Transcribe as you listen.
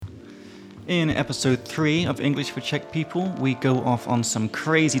In episode 3 of English for Czech People, we go off on some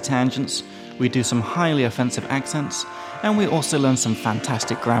crazy tangents, we do some highly offensive accents, and we also learn some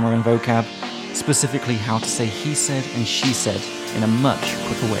fantastic grammar and vocab, specifically how to say he said and she said in a much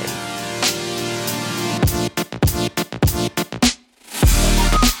quicker way.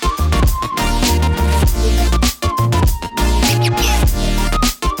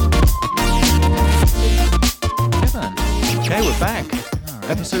 Okay, we're back.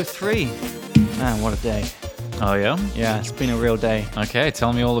 Episode 3. Man, what a day. Oh, yeah? Yeah, it's been a real day. Okay,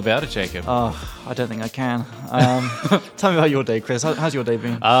 tell me all about it, Jacob. Oh, I don't think I can. Tell me about your day, Chris. How's your day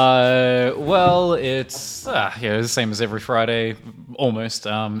been? Well, it's the same as every Friday, almost.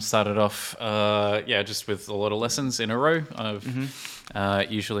 Started off, just with a lot of lessons in a row.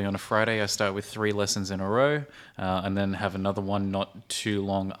 Usually on a Friday, I start with 3 lessons in a row, and then have another one not too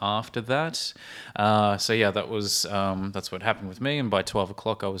long after that. That's what happened with me, and by 12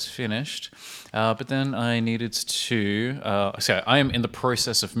 o'clock I was finished. But then I needed to... I am in the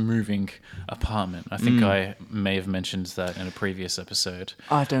process of moving apartment. I think I may have mentioned that in a previous episode.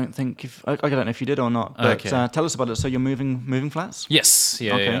 I don't think I don't know if you did or not, but Okay. Tell us about it. So you're moving flats? Yes.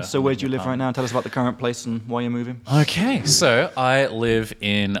 Yeah. Okay, yeah. so where do you live right now? Tell us about the current place and why you're moving. Okay, so I live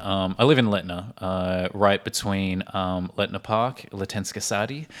in Letna, right between Letna Park, Letenska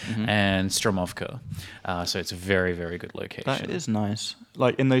Sadi, and Stromovka. So it's a very, very good location. That is nice.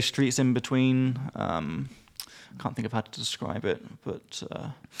 Like in those streets in between, can't think of how to describe it, but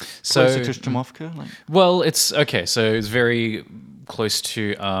closer to Stromovka. Well, it's okay. So it's very close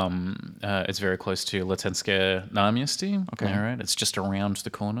to Letenska Namiesti. Okay. All right. It's just around the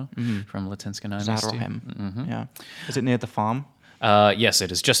corner from Letenska Namiesti. Zarohem. Yeah. Is it near the farm? Yes,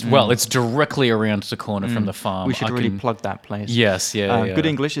 it is. It's directly around the corner from the farm. We should really plug that place. Yes, yeah. Good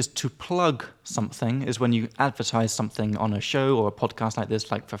English is to plug something, is when you advertise something on a show or a podcast like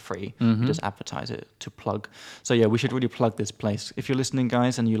this, like for free. You just advertise it to plug. So yeah, we should really plug this place. If you're listening,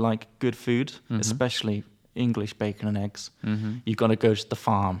 guys, and you like good food, especially English bacon and eggs, you've got to go to the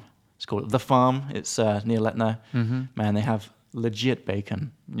farm. It's called The Farm. It's near Letna. Man, they have legit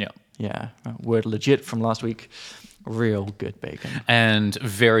bacon. Yeah. Yeah, word legit from last week. Real good bacon. And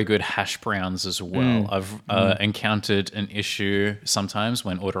very good hash browns as well. I've encountered an issue sometimes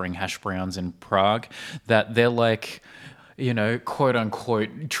when ordering hash browns in Prague that they're like, quote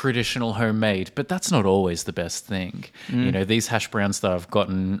unquote traditional homemade, but that's not always the best thing. These hash browns that I've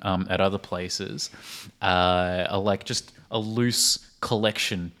gotten at other places are like just a loose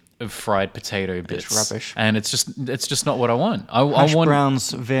collection of fried potato bits. It's rubbish. And it's just not what I want. Hash browns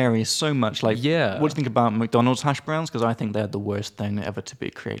vary so much. What do Yeah. you think about McDonald's hash browns? Because I think they're the worst thing ever to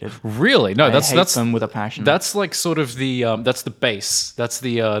be created. Really? No, I that's hate them with a passion. That's like sort of the that's the base. That's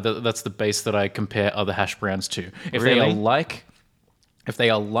the base that I compare other hash browns to. If Really? they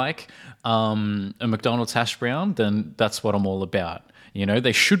are like a McDonald's hash brown, then that's what I'm all about.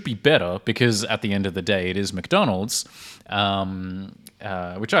 They should be better because at the end of the day, it is McDonald's,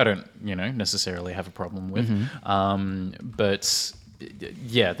 which I don't necessarily have a problem with. But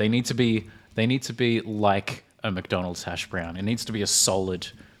yeah, they need to be like a McDonald's hash brown. It needs to be a solid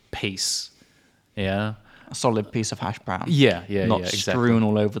piece. Yeah. A solid piece of hash brown. Yeah, Not exactly. strewn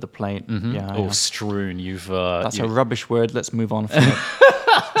all over the plate. Yeah. Oh, strewn. That's a rubbish word. Let's move on from it.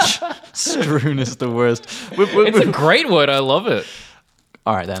 Strewn is the worst. It's a great word. I love it.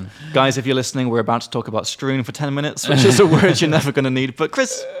 All right, then. Guys, if you're listening, we're about to talk about strewn for 10 minutes, which is a word you're never going to need. But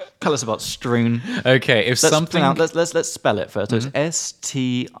Chris, tell us about strewn. Okay, if something... Let's spell it first. So it's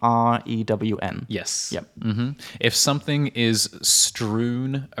S-T-R-E-W-N. Yes. Yep. If something is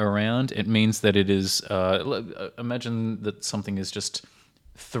strewn around, it means that it is... imagine that something is just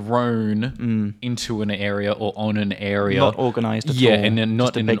thrown into an area or on an area. Not organised at all. Yeah, and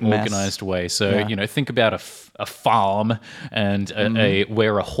not Just a in an big mess. organised way. So, Yeah. think about a farm and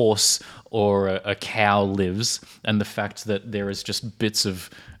where a horse or a cow lives, and the fact that there is just bits of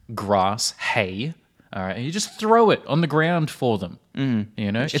grass, hay, all right, and you just throw it on the ground for them.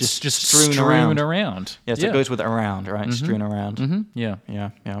 It's just strewn around. Yes, it goes with around, right? Strewn around. Yeah. Yeah.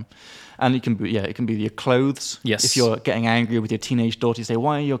 And it can be your clothes. Yes. If you're getting angry with your teenage daughter, you say,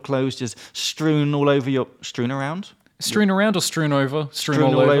 "Why are your clothes just strewn all over your around? Strewn around or strewn over?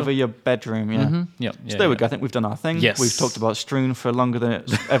 Strewn all over your bedroom." Yeah. Yep. So there we go. I think we've done our thing. Yes. We've talked about strewn for longer than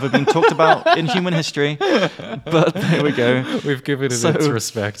it's ever been talked about in human history. But there we go. We've given it its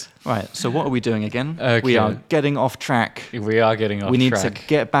respect. Right. So what are we doing again? Okay. We are getting off track. We are getting off track. We need to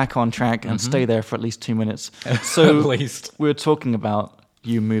get back on track and stay there for at least 2 minutes. So At least. we were talking about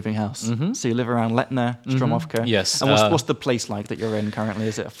you moving house. So you live around Letna, Stromovka. Yes, And what's the place like that you're in currently?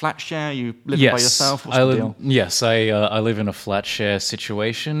 Is it a flat share? You live by yourself? What's I the live, deal? yes, I live in a flat share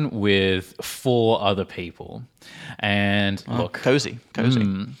situation with 4 other people, and look, Cozy.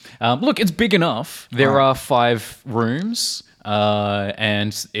 look, it's big enough. There are 5 rooms,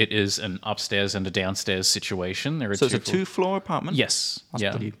 and it is an upstairs and a downstairs situation. There are So it's a 2 2-floor apartment? Yes, That's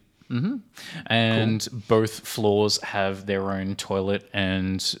yeah. pretty... And both floors have their own toilet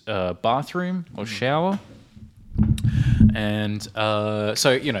and bathroom or shower. And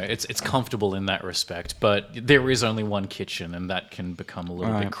so, you know, it's comfortable in that respect. But there is only one kitchen, and that can become a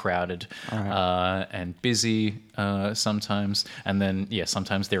little bit crowded and busy sometimes. And then,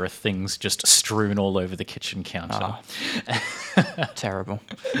 sometimes there are things just strewn all over the kitchen counter. Terrible.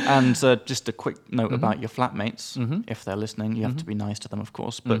 And just a quick note about your flatmates. If they're listening, you have to be nice to them, of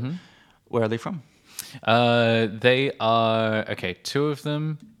course. But where are they from? They are,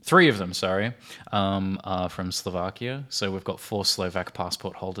 3 of them, are from Slovakia. So we've got 4 Slovak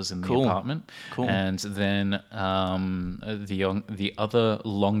passport holders in the apartment. Cool. And then the other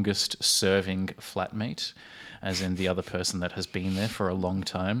longest serving flatmate, as in the other person that has been there for a long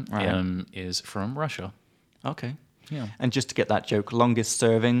time, is from Russia. Okay. Yeah. And just to get that joke, longest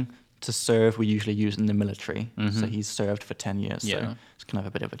serving, to serve, we usually use in the military. So he's served for 10 years. Yeah. So it's kind of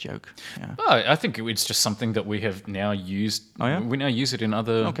a bit of a joke. Yeah. Oh, I think it's just something that we have now used. Oh, yeah? We now use it in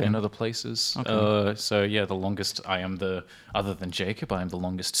other places. Okay. So yeah, the longest. Other than Jacob, I am the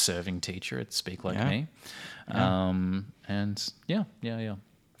longest serving teacher at Speak Like Me. And yeah.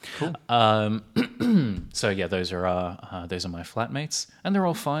 Cool. So yeah, those are my flatmates, and they're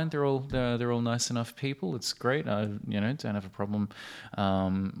all fine. They're all nice enough people. It's great. I don't have a problem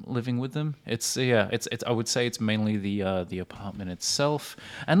living with them. It's I would say it's mainly the apartment itself.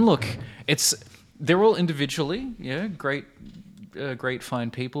 And look, they're all individually great fine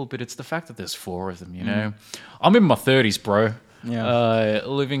people, but it's the fact that there's 4 of them. You know, I'm in my 30s, bro. Yeah.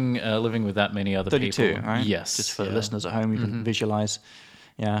 Living with that many other 32, people. right? Yes. Just for the listeners at home, you can visualize.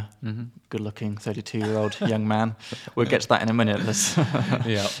 Yeah, good-looking 32-year-old young man. We'll get to that in a minute.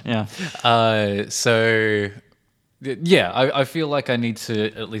 Yeah. I feel like I need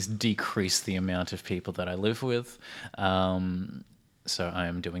to at least decrease the amount of people that I live with. So I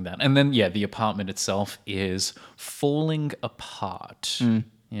am doing that. And then, the apartment itself is falling apart.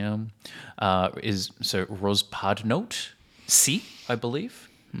 Yeah. So rozpadnout, I believe.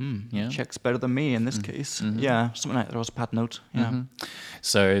 Yeah. Checks better than me in this case. Yeah, something like that. Rozpadnout. Yeah.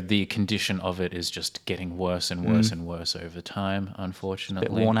 So the condition of it is just getting worse and worse and worse over time, unfortunately.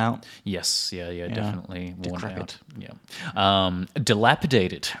 Bit worn out. Yes, definitely worn Decrepit. out. Yeah.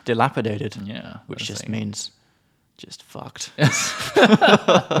 Dilapidated. Yeah. Which just means just fucked.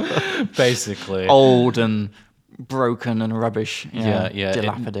 Basically. Old and broken and rubbish. Yeah.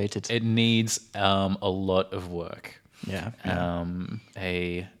 Dilapidated. It needs a lot of work. Yeah.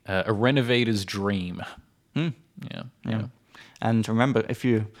 A renovator's dream. Yeah. And remember,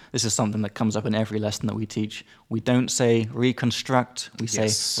 this is something that comes up in every lesson that we teach. We don't say reconstruct, we say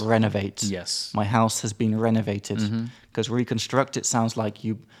renovate. Yes. My house has been renovated. Because reconstruct, it sounds like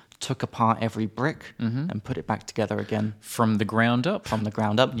you took apart every brick and put it back together again. From the ground up.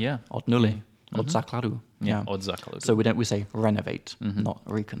 Yeah. Od nuly. Od základu. Yeah. Od základu. So we say renovate, not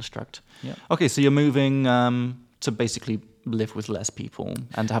reconstruct. Yeah. Okay, so you're moving to basically live with less people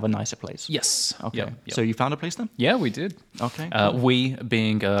and to have a nicer place. Yes. Okay. Yep. So you found a place then? Yeah, we did. Okay. We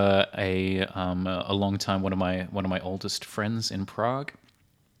being a long time one of my oldest friends in Prague.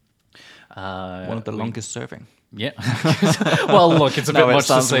 One of the longest serving. Yeah. Well, look, it's a bit much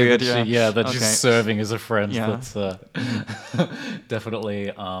to say weird, that okay. she's serving as a friend. Yeah. That's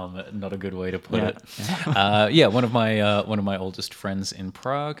definitely not a good way to put it. Yeah. One of my oldest friends in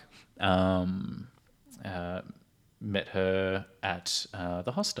Prague. Met her at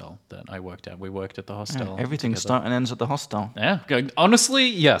the hostel that I worked at. We worked at the hostel. Everything starts and ends at the hostel. Yeah, honestly,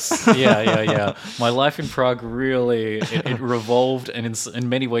 yes. Yeah. My life in Prague really it revolved, and in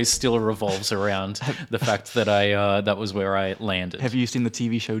many ways still revolves around the fact that that was where I landed. Have you seen the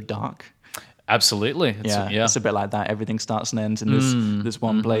TV show Dark? Absolutely. It's a bit like that. Everything starts and ends in this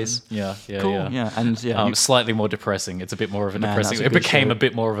one place. Yeah. Cool. Yeah. And slightly more depressing. It's a bit more of a depressing. It became a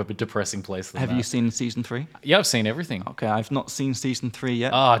bit more of a depressing place. Have you seen season 3? Yeah, I've seen everything. Okay, I've not seen season 3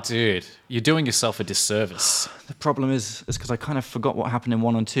 yet. Oh, dude, you're doing yourself a disservice. The problem is because I kind of forgot what happened in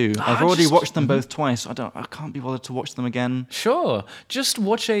 1 and 2. I've already watched them both twice. I can't be bothered to watch them again. Sure, just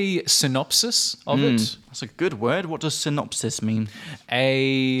watch a synopsis of it. That's a good word. What does synopsis mean?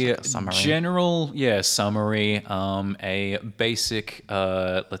 A summary. general general, summary, a basic,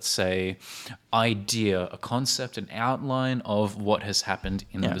 let's say, idea, a concept, an outline of what has happened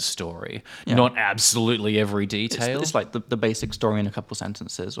in the story. Yeah. Not absolutely every detail. It's like the basic story in a couple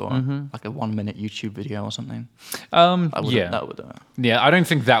sentences, or like a 1 minute YouTube video or something. That would, Yeah, I don't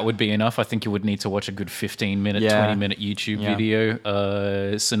think that would be enough. I think you would need to watch a good 15-minute, 20-minute YouTube video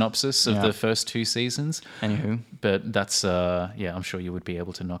synopsis of the first 2 seasons. Anywho. But that's, I'm sure you would be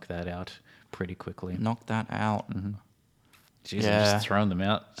able to knock that out pretty quickly. Knock that out. Jeez, I'm just throwing them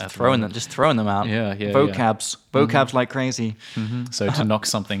out. Just throwing them out. Yeah. Vocabs like crazy. So to knock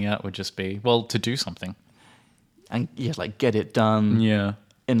something out would just be, to do something. And like get it done. Yeah.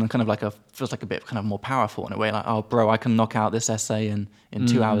 In kind of feels like a bit kind of more powerful in a way. Like, oh, bro, I can knock out this essay in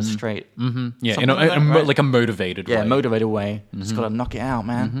 2 hours straight. Yeah, Something like a motivated way. Yeah, motivated way. Just got to knock it out,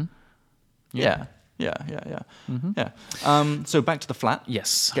 man. Yeah. So back to the flat.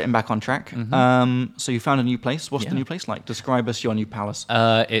 Yes. Getting back on track. So you found a new place. What's the new place like? Describe us your new palace.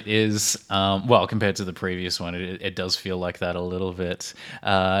 It is, compared to the previous one, it does feel like that a little bit.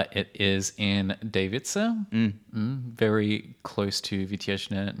 It is in Davice, very close to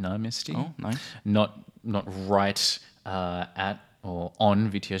Vytečné náměstí. Oh, nice. Not right at or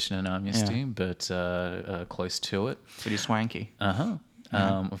on Vytečné náměstí, but close to it. Pretty swanky.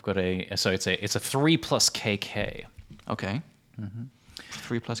 We've got it's a 3 plus KK. Okay.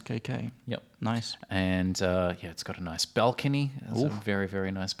 3 plus KK. Yep. Nice. And it's got a nice balcony. It's a very,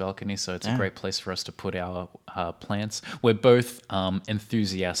 very nice balcony. So it's a great place for us to put our plants. We're both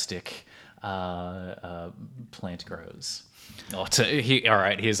enthusiastic plant growers. All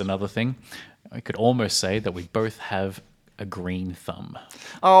right, here's another thing. I could almost say that we both have a green thumb.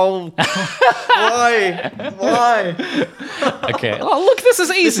 Oh, why? Okay. Oh, look, this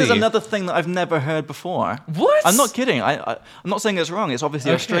is easy. This is another thing that I've never heard before. What? I'm not kidding. I'm not saying it's wrong. It's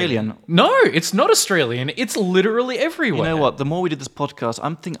obviously Australian. No, it's not Australian. It's literally everywhere. You know what? The more we did this podcast,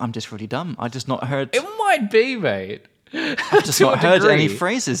 I'm just really dumb. I just not heard. It might be, mate. I've just not heard any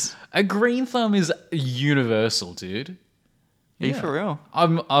phrases. A green thumb is universal, dude. Are you for real?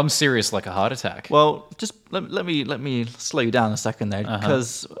 I'm serious like a heart attack. Well, just let me slow you down a second there,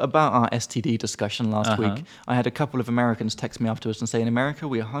 because about our STD discussion last week, I had a couple of Americans text me afterwards and say, in America,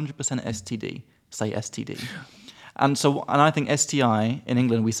 we're 100% STD. Say STD. And I think STI, in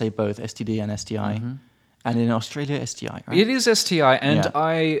England, we say both STD and STI. And in Australia, STI, right? It is STI, and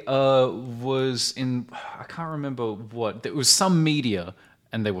I was in, I can't remember what, it was some media,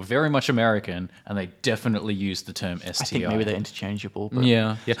 and they were very much American, and they definitely used the term STI. I think maybe they're interchangeable. But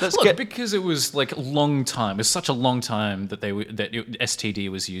yeah. Because it was like a long time. It was such a long time that STD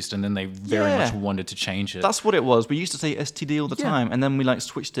was used, and then they very much wanted to change it. That's what it was. We used to say STD all the time, and then we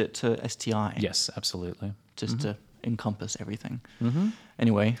switched it to STI. Yes, absolutely. Just to encompass everything.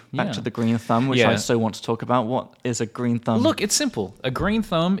 Anyway, back to the green thumb, which I so want to talk about. What is a green thumb? Look, it's simple. A green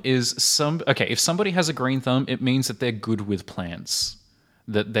thumb is if somebody has a green thumb, it means that they're good with plants.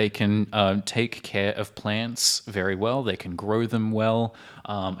 That they can take care of plants very well, they can grow them well,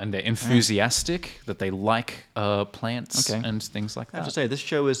 and they're enthusiastic, that they like plants and things like that. I have to say, this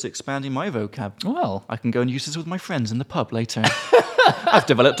show is expanding my vocab. Well, I can go and use this with my friends in the pub later. I've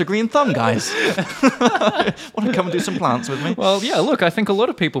developed a green thumb, guys. Want to come and do some plants with me? Well, yeah, look, I think a lot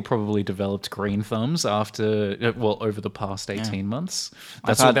of people probably developed green thumbs over the past 18 months.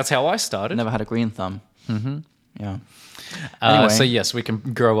 That's how I started. Never had a green thumb. Yeah. Anyway. So yes, we can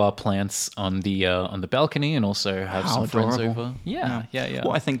grow our plants on the balcony and also have some friends over. Yeah.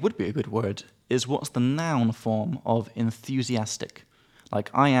 What I think would be a good word is, what's the noun form of enthusiastic? Like,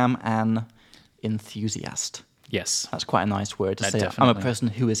 I am an enthusiast. Yes. That's quite a nice word to say. Definitely. I'm a person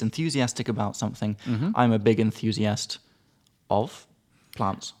who is enthusiastic about something. I'm a big enthusiast of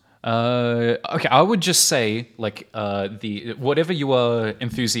plants. Okay, I would just say the whatever you are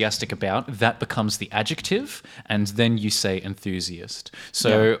enthusiastic about, that becomes the adjective, and then you say enthusiast.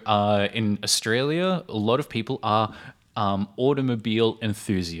 So in Australia, a lot of people are automobile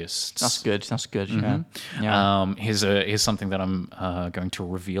enthusiasts. That's good. Yeah. Here's something that I'm going to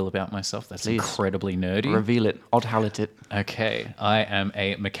reveal about myself. That's incredibly nerdy. Reveal it. Odd it. Okay, I am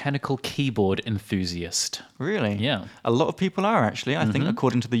a mechanical keyboard enthusiast. Really? Yeah. A lot of people are, actually. I think,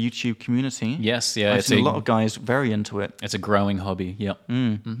 according to the YouTube community. Yes. Yeah. I've seen a lot of guys very into it. It's a growing hobby. Yeah.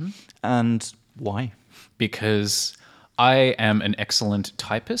 And why? Because I am an excellent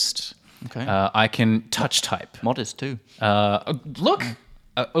typist. Okay. I can touch type. Modest too. Look,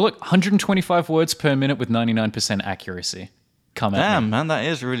 125 words per minute with 99% accuracy. Come at me. Damn, man, that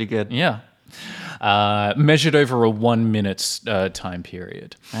is really good. Yeah. Measured over a 1 minute time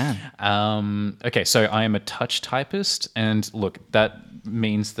period. Man. Okay, so I am a touch typist, and look, that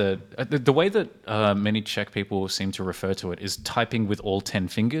means that the way that many Czech people seem to refer to it is typing with all 10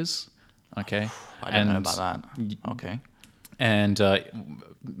 fingers. Okay, I don't know about that. Okay. And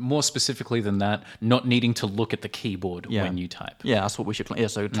more specifically than that, not needing to look at the keyboard when you type. Yeah, that's what we should. Yeah,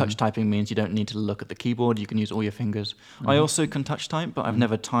 so touch typing means you don't need to look at the keyboard. You can use all your fingers. I also can touch type, but I've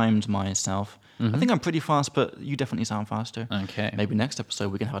never timed myself. I think I'm pretty fast, but you definitely sound faster. Okay. Maybe next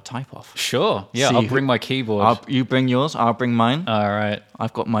episode we can have a type off. Sure. Yeah, See I'll bring my keyboard. You bring yours. I'll bring mine. All right.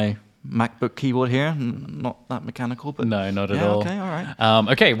 I've got my MacBook keyboard here. Not that mechanical, but no, not at all. Okay, all right.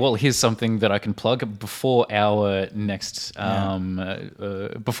 Okay, well, here's something that I can plug before our next.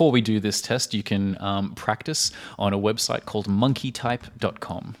 Before we do this test, you can practice on a website called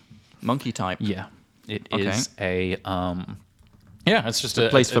monkeytype.com. Monkey type. Yeah, it is a. Yeah, it's just a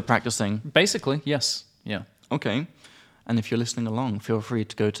place for practicing. Basically, yes. Yeah. Okay. And if you're listening along, feel free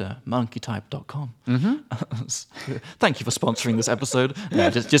to go to monkeytype.com. Thank you for sponsoring this episode.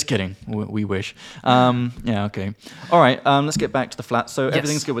 Yeah, just kidding. We wish. Yeah, okay. All right, let's get back to the flat. So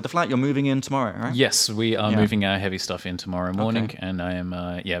everything's good with the flat. You're moving in tomorrow, right? Yes, we are moving our heavy stuff in tomorrow morning, and I am,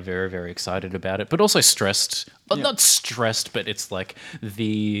 very, very excited about it, but also stressed. Well, not stressed, but it's like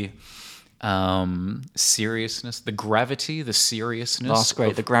the seriousness, the gravity, the seriousness. That's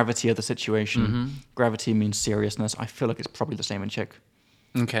great. The gravity of the situation. Gravity means seriousness. I feel like it's probably the same in Czech.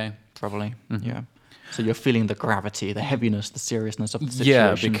 Okay. Probably. Yeah. So you're feeling the gravity, the heaviness, the seriousness of the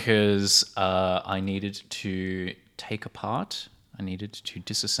Yeah, situation. because I needed to take apart. I needed to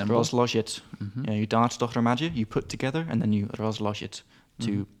disassemble. Rozložit. Yeah, you dart dohromady, you put together, and then you rozložit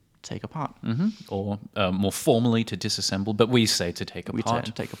to take apart. Or more formally to disassemble, but we say to take apart.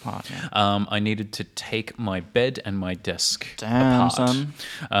 We take apart, yeah. I needed to take my bed and my desk Damn, apart.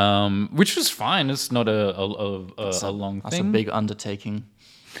 son. Which was fine. It's not a long That's thing. a big undertaking.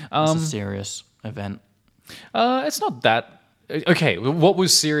 It's a serious event. It's not that... Okay, what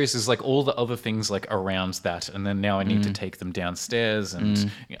was serious is like all the other things like around that, and then now I need to take them downstairs and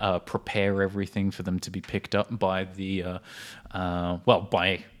prepare everything for them to be picked up by the...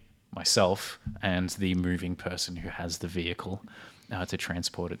 by myself and the moving person who has the vehicle to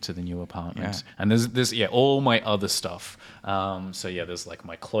transport it to the new apartment. And there's all my other stuff. There's like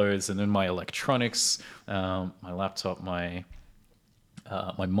my clothes and then my electronics, my laptop, my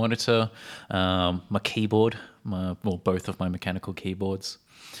monitor, my keyboard, both of my mechanical keyboards.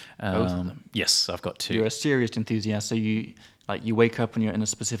 Both of them? Yes, I've got two. You're a serious enthusiast, so you wake up and you're in a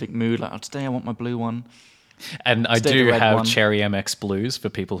specific mood, like, today I want my blue one. And I do have one. Cherry MX Blues for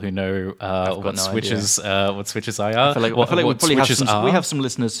people who know what switches I I are. feel like we probably have some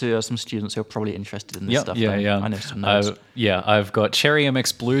listeners who are some students who are probably interested in this stuff. Yeah. I know some nerds. I've got Cherry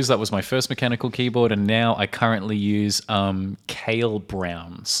MX Blues. That was my first mechanical keyboard, and now I currently use Kale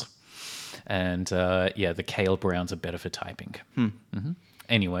Browns. And the Kale Browns are better for typing.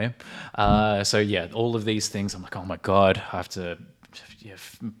 Anyway, all of these things, I'm like, oh my God, I have to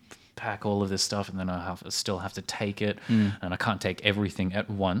pack all of this stuff, and then I still have to take it, and I can't take everything at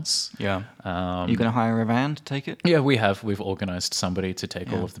once. Yeah. You going to hire a van to take it? Yeah, we've organized somebody to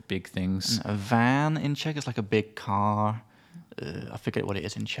take all of the big things. A van in Czech is like a big car. I forget what it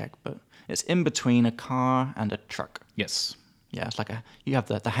is in Czech, but it's in between a car and a truck. Yes. Yeah, it's like you have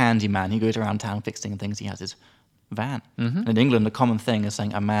the handyman. He goes around town fixing things. He has his van. In England, the common thing is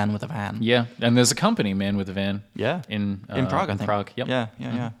saying a man with a van. Yeah, and there's a company, Man with a Van. Yeah. In Prague, I think. Prague, yep. Yeah.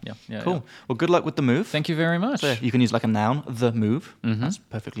 Cool. Yeah. Well, good luck with the move. Thank you very much. So you can use like a noun, the move. That's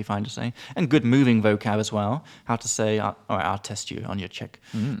perfectly fine to say. And good moving vocab as well. How to say, all right, I'll test you on your Czech.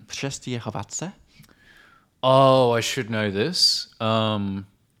 Přestěhovat se. Oh, I should know this. No,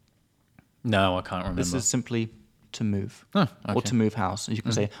 I can't remember. This is simply to move. Oh, okay. Or to move house. You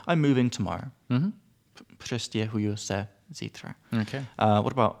can say, I'm moving tomorrow. Přestěhuju se zítra. Okay.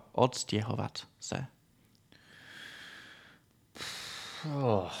 What about odstěhovat se?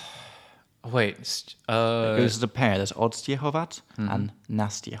 Oh. Wait. It goes as a pair. There's odstěhovat and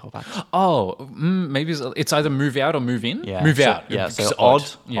nastěhovat. Oh, maybe it's either move out or move in. Yeah, Move out. Yeah, so It's odd.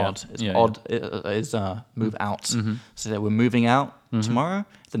 Yeah. Odd. It's odd is move out. So that we're moving out tomorrow.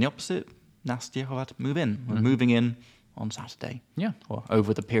 Then the opposite, nastěhovat, move in. We're moving in on Saturday. Yeah. Or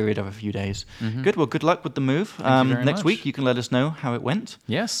over the period of a few days. Good. Well, good luck with the move. Thank you very next much. week, you can let us know how it went.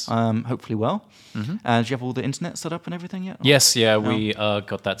 Yes. Hopefully well. Do you have all the internet set up and everything yet? Yes. Yeah. We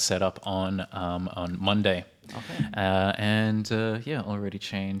got that set up on Monday. Okay. Already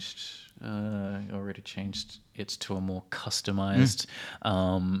changed it to a more customized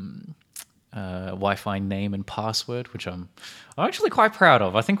Wi-Fi name and password, which I'm actually quite proud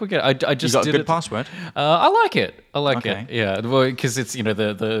of. I think we get. I just You got a did good it. password? I like it. I like Okay. it. Yeah, well, because it's the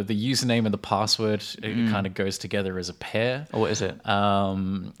username and the password it kind of goes together as a pair. Or what is it?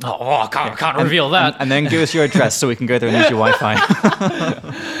 I can't reveal that. And then give us your address so we can go there and use your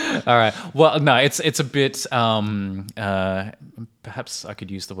Wi-Fi. All right. Well, no, it's a bit. Perhaps I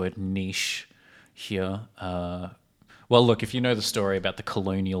could use the word niche here. Well, look, if you know the story about the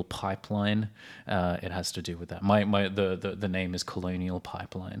Colonial Pipeline, it has to do with that. The name is Colonial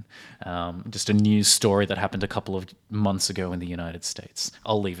Pipeline. Just a news story that happened a couple of months ago in the United States.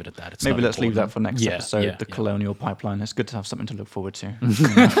 I'll leave it at that. It's Maybe not let's leave that for next Yeah, episode, yeah, the yeah. Colonial Pipeline. It's good to have something to look forward to.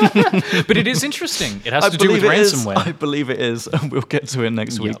 But it is interesting. It has to do with ransomware. I believe it is. We'll get to it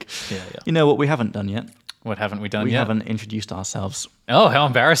next week. Yeah. You know what we haven't done yet? What haven't we done We yet? haven't introduced ourselves. Oh, how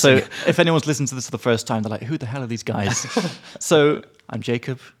embarrassing. So if anyone's listened to this for the first time, they're like, who the hell are these guys? So I'm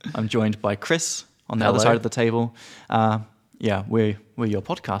Jacob. I'm joined by Chris on the other Hello. side of the table. We're your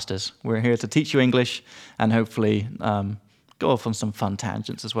podcasters. We're here to teach you English and hopefully go off on some fun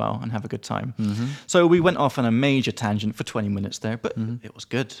tangents as well and have a good time. Mm-hmm. So we went off on a major tangent for 20 minutes there, but it was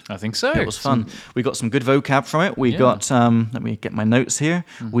good. I think so. It was fun. We got some good vocab from it. We Yeah. got, let me get my notes here.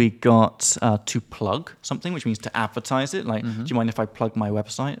 We got to plug something, which means to advertise it. Like, do you mind if I plug my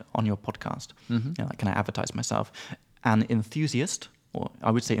website on your podcast? Yeah, like, can I advertise myself? An enthusiast, or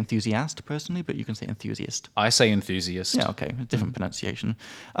I would say enthusiast personally, but you can say enthusiast. I say enthusiast. Yeah, okay, different pronunciation.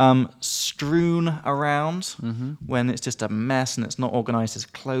 Strewn around when it's just a mess and it's not organized. There's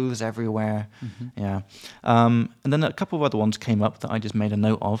clothes everywhere. Yeah. And then a couple of other ones came up that I just made a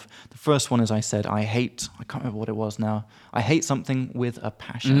note of. The first one is I said, I can't remember what it was now. I hate something with a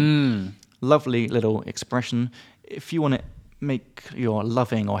passion. Lovely little expression. If you want to make your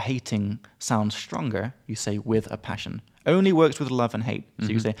loving or hating sound stronger, you say with a passion. Only works with love and hate. So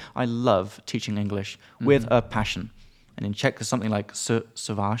you say, I love teaching English with a passion. And in Czech, there's something like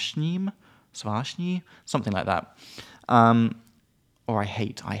svashním, something like that. Or I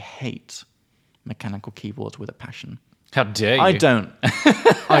hate mechanical keyboards with a passion. How dare you? I don't.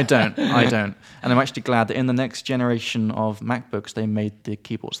 And I'm actually glad that in the next generation of MacBooks, they made the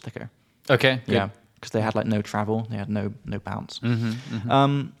keyboards thicker. Okay. Good. Yeah, because they had like no travel, they had no bounce.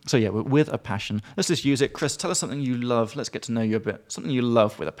 So yeah, with a passion. Let's just use it. Chris, tell us something you love. Let's get to know you a bit. Something you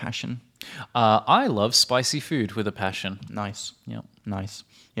love with a passion. I love spicy food with a passion. Nice. Yeah. Nice.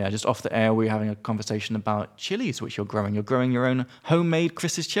 Yeah, just off the air, we were having a conversation about chilies, which you're growing. You're growing your own homemade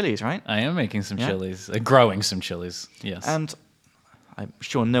Chris's chilies, right? I am making some Yeah. chilies. Growing some chilies. Yes. And I'm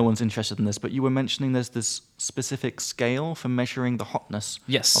sure no one's interested in this, but you were mentioning there's this specific scale for measuring the hotness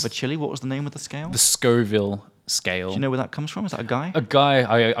Yes. of a chili. What was the name of the scale? the Scoville scale. Do you know where that comes from? Is that a guy? A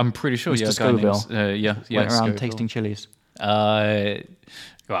guy, I'm pretty sure. Mr. Yeah, a guy named, Scoville. yeah. Went around Scoville. tasting chilies.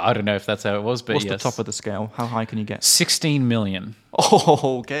 Well, I don't know if that's how it was, but What's yes. the top of the scale? How high can you get? 16 million.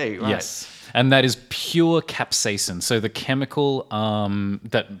 Oh, okay, right. Yes. And that is pure capsaicin. So the chemical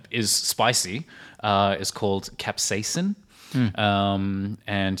that is spicy is called capsaicin.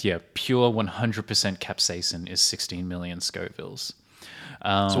 And yeah, pure 100% capsaicin is 16 million Scovilles.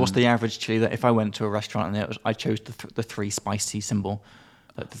 So what's the average chili that if I went to a restaurant and I chose the three spicy symbol,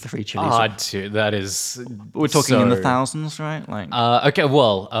 like the three chilies? Dude, that is. We're talking in the so- thousands, right? Like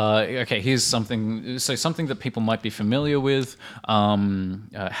Okay, here's something. So something that people might be familiar with.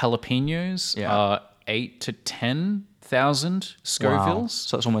 Jalapenos Yeah. are 8 to 10,000 Scovilles. wow.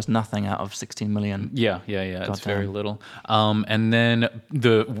 So that's almost nothing out of 16 million. Yeah. It's very damn. little. And then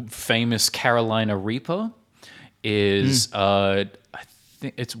the famous Carolina Reaper is, I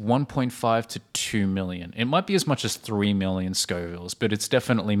think it's 1.5 to 2 million. It might be as much as 3 million Scovilles, but it's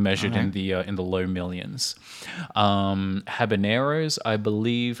definitely measured in the low millions. Habaneros, I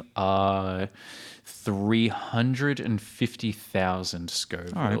believe, are 350,000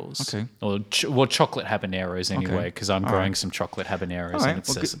 Scovilles. okay. Or chocolate habaneros anyway, because I'm growing some chocolate habaneros All right. and it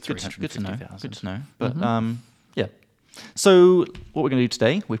says good to know. 350,000. Good to know. But yeah. So what we're going to do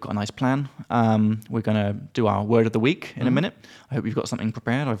today, we've got a nice plan. We're going to do our word of the week in a minute. I hope you've got something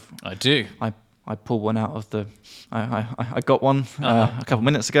prepared. I do. I pulled one out of the. I got one a couple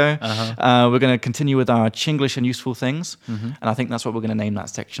minutes ago. We're going to continue with our Chinglish and useful things, and I think that's what we're going to name that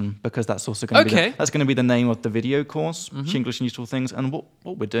section because that's also going to be that's going to be the name of the video course, Chinglish and useful things. And what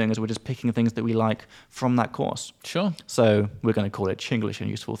we're doing is we're just picking things that we like from that course. Sure. So we're going to call it Chinglish and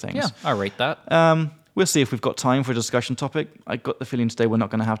useful things. Yeah, I rate that. We'll see if we've got time for a discussion topic. I got the feeling today we're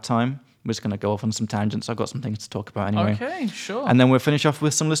not going to have time. We're just going to go off on some tangents. I've got some things to talk about anyway. Okay, sure. And then we'll finish off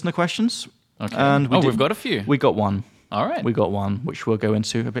with some listener questions. Okay. And we've got a few. We got one. All right. We got one, which we'll go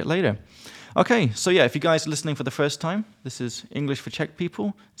into a bit later. Okay, so yeah, if you guys are listening for the first time, this is English for Czech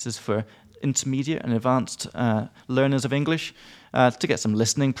people. This is for intermediate and advanced learners of English to get some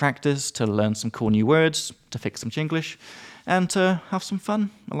listening practice, to learn some cool new words, to fix some Chinglish, and to have some fun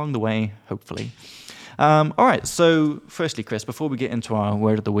along the way, hopefully. All right, so firstly, Chris, before we get into our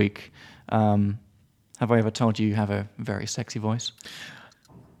word of the week, have I ever told you have a very sexy voice?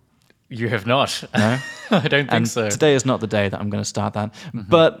 You have not. No? I don't think so. Today is not the day that I'm going to start that.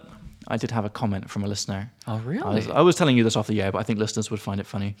 But I did have a comment from a listener. Oh, really? I was telling you this off the air, but I think listeners would find it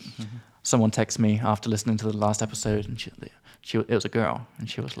funny. Someone texted me after listening to the last episode, and it was a girl, and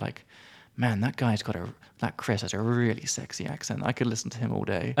she was like, "Man, that Chris has a really sexy accent. I could listen to him all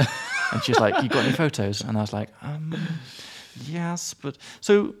day." And she's like, "You got any photos?" And I was like, yes, but...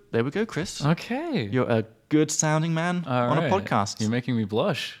 So, there we go, Chris. Okay. You're a good-sounding man on a podcast. You're making me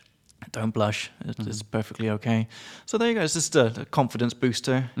blush. Don't blush. It's perfectly okay. So there you go. It's just a confidence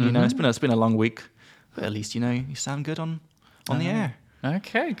booster. You know, it's been a long week, but at least you sound good on the air.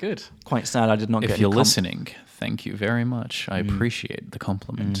 Okay, good. Quite sad I did not get. If you're listening, thank you very much. I appreciate the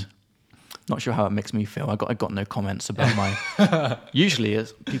compliment. Not sure how it makes me feel. I got no comments about my. Usually,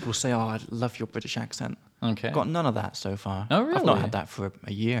 people say, "Oh, I love your British accent." Okay. Got none of that so far. Oh, really? I've not had that for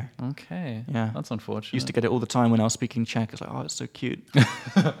a year. Okay. Yeah. That's unfortunate. Used to get it all the time when I was speaking Czech. It's like, "Oh, it's so cute."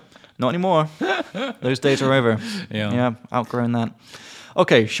 Not anymore. Those days are over. Yeah, outgrown that.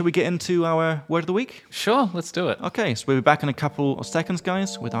 Okay, should we get into our word of the week? Sure, let's do it. Okay, so we'll be back in a couple of seconds,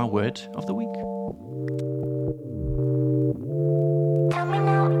 guys, with our word of the week.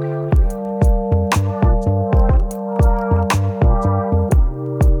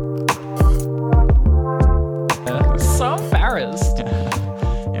 So embarrassed.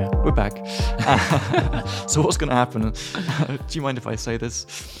 Yeah, we're back. So what's going to happen? Do you mind if I say this?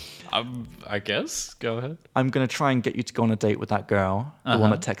 I guess. Go ahead. I'm going to try and get you to go on a date with that girl, the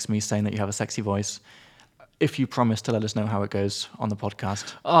one that texts me saying that you have a sexy voice, if you promise to let us know how it goes on the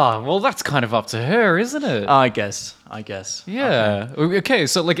podcast. Oh, well, that's kind of up to her, isn't it? I guess. Yeah. Okay,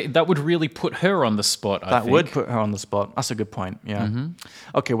 so like that would really put her on the spot, I That think. would put her on the spot. That's a good point, yeah.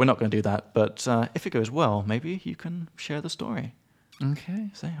 Okay, we're not going to do that, but if it goes well, maybe you can share the story. Okay.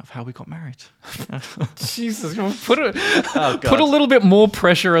 Say of how we got married. Jesus, put a little bit more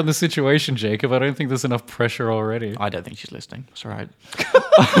pressure on the situation, Jacob. I don't think there's enough pressure already. I don't think she's listening. It's all right.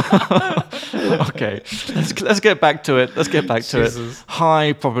 Okay, let's get back to it. Jesus.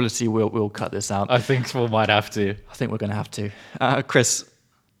 High probability we'll cut this out. I think we might have to. I think we're going to have to. Chris,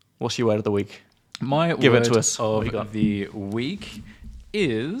 what's your word of the week? My Give word it to us. What you got? of the week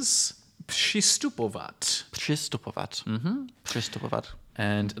is przystupovat. Przystupovat. Przystupovat.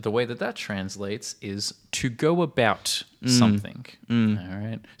 And the way that translates is to go about something. All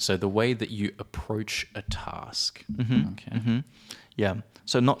right. So the way that you approach a task. Okay. Yeah.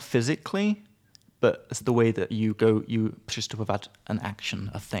 So not physically, but it's the way that you przystupovat an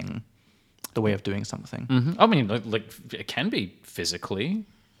action, a thing, the way of doing something. I mean, like it can be physically.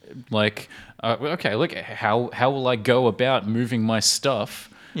 Like, okay, look, how will I go about moving my stuff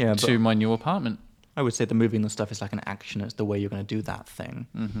to my new apartment? I would say the moving the stuff is like an action. It's the way you're going to do that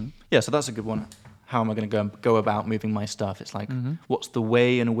thing. Yeah, so that's a good one. How am I going to go about moving my stuff? It's like, what's the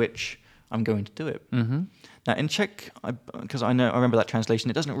way in which I'm going to do it? Now, in Czech, because I remember that translation,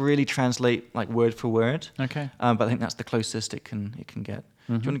 it doesn't really translate like word for word. Okay. But I think that's the closest it can get.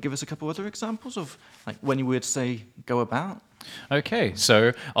 Do you want to give us a couple other examples of like when you would say go about? Okay,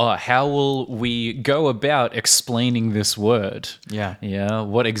 so how will we go about explaining this word? Yeah. Yeah.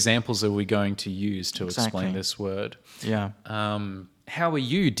 What examples are we going to use to explain this word? Yeah. How are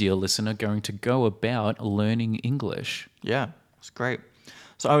you, dear listener, going to go about learning English? Yeah, that's great.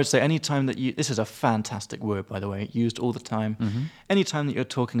 So I would say anytime that this is a fantastic word, by the way, used all the time. Anytime that you're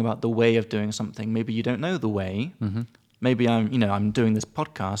talking about the way of doing something, maybe you don't know the way. Maybe I'm doing this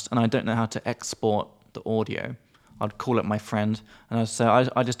podcast and I don't know how to export the audio. I'd call up my friend and I'd say,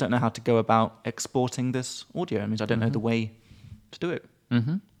 I just don't know how to go about exporting this audio. It means I don't know the way to do it.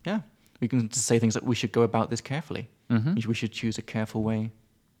 Yeah. We can just say things like we should go about this carefully. We should choose a careful way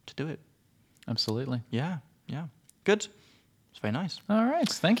to do it. Absolutely. Yeah. Good. It's very nice. All right.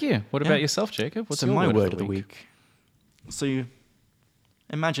 Thank you. What about yourself, Jacob? What's your my word of the week? So you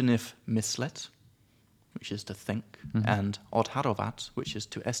imagine if myslet, which is to think, and odhadovat, which is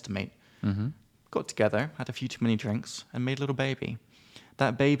to estimate, got together, had a few too many drinks, and made a little baby.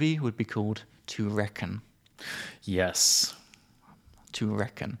 That baby would be called to reckon. Yes. To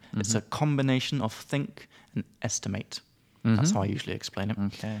reckon. It's a combination of think and estimate. That's how I usually explain it.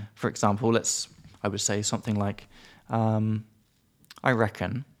 Okay. For example, I would say something like, I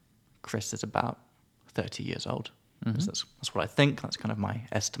reckon Chris is about 30 years old. That's what I think. That's kind of my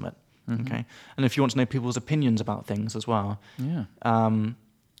estimate. Okay. And if you want to know people's opinions about things as well,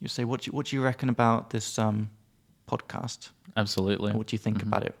 You say, what do you reckon about this podcast? Absolutely. And what do you think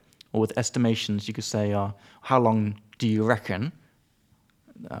about it? Or with estimations, you could say, how long do you reckon,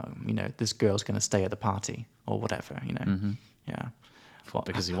 this girl's going to stay at the party or whatever, Yeah. What,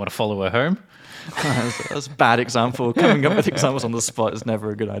 because you want to follow her home? That's a bad example. Coming up with examples on the spot is never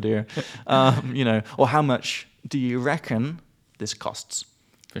a good idea. Or how much do you reckon this costs?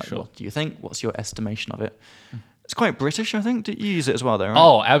 For sure. What do you think? What's your estimation of it? It's quite British, I think. Do you use it as well, though, right?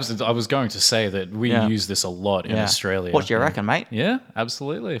 Oh, absolutely. I was going to say that we use this a lot in Australia. What do you reckon, mate? Yeah,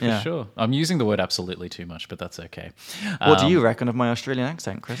 absolutely, for sure. I'm using the word absolutely too much, but that's okay. What do you reckon of my Australian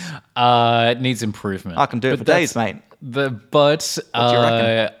accent, Chris? It needs improvement. I can do it for days, mate. What do you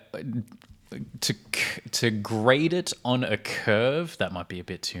reckon? To grade it on a curve, that might be a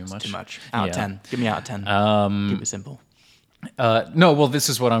bit too much. Too much. Out of 10. Give me out of 10. Keep it simple. No, well, this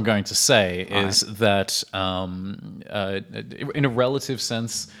is what I'm going to say is that in a relative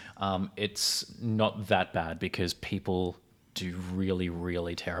sense, it's not that bad because people do really,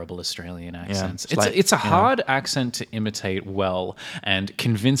 really terrible Australian accents. It's a hard accent to imitate well and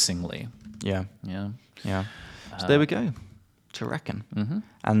convincingly. Yeah. Yeah. Yeah. So there we go. To reckon.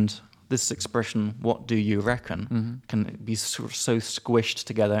 And this expression, what do you reckon, can be sort of so squished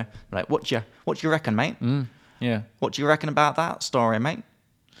together. Like, what do you reckon, mate? Yeah. What do you reckon about that story, mate?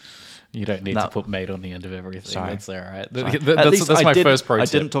 You don't need to put mate on the end of everything. Sorry. That's all right. Sorry. That's my first pro tip.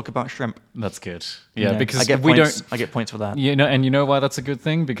 I didn't talk about shrimp. That's good. Yeah, because I get points for that. And you know why that's a good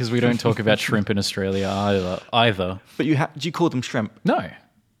thing? Because we don't talk about shrimp in Australia either. But do you call them shrimp? No.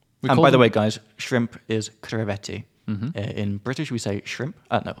 And by the way, guys, shrimp is crevetti. In British, we say shrimp.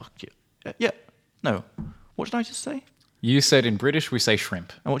 No. Yeah. No. What did I just say? You said in British we say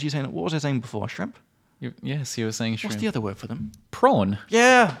shrimp. And what was I saying before? Shrimp? Yes, you were saying shrimp. What's the other word for them? Prawn.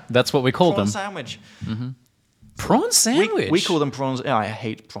 Yeah. That's what we call Prawn them. Sandwich. Prawn sandwich? We call them prawns. Yeah, I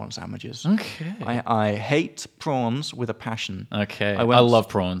hate prawn sandwiches. Okay. I hate prawns with a passion. Okay. I love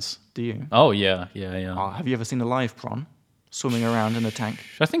prawns. Do you? Oh, yeah. Have you ever seen a live prawn swimming around in a tank?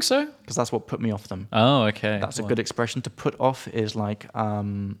 I think so. Because that's what put me off them. Oh, okay. That's a good expression. To put off is like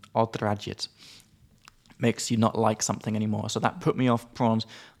odradziet. Makes you not like something anymore. So that put me off prawns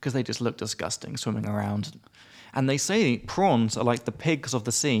because they just look disgusting swimming around. And they say prawns are like the pigs of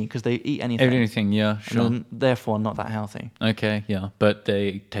the sea because they eat anything. Anything, yeah, sure. And therefore not that healthy. Okay, yeah. But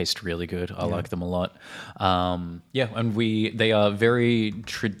they taste really good. I like them a lot. And they are very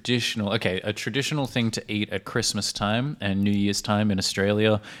traditional. Okay, a traditional thing to eat at Christmas time and New Year's time in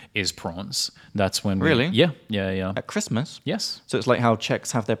Australia is prawns. That's when Really? Yeah. At Christmas? Yes. So it's like how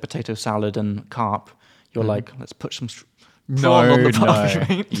Czechs have their potato salad and carp. You're like, let's put some No, on the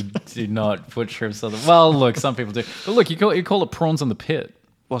parchment. you do not put shrimp on the... Well, look, some people do. But look, you call it prawns on the pit.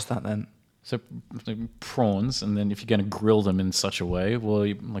 What's that then? So prawns, and then if you're going to grill them in such a way, well,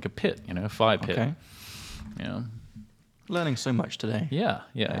 like a pit, a fire pit. Okay. Yeah. Learning so much today. Yeah.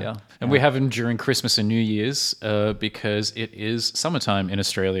 And we have them during Christmas and New Year's because it is summertime in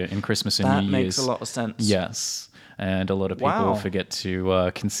Australia in Christmas and New Year's. That makes a lot of sense. Yes. And a lot of people forget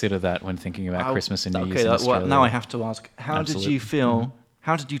to consider that when thinking about Christmas and New Year's in Australia. Now I have to ask, how did you feel, Mm-hmm.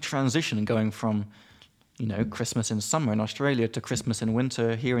 how did you transition going from, Christmas in summer in Australia to Christmas in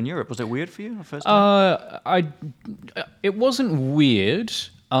winter here in Europe? Was it weird for you the first time? It wasn't weird.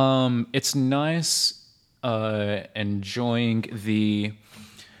 It's nice enjoying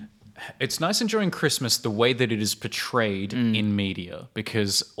It's nice enjoying Christmas the way that it is portrayed in media,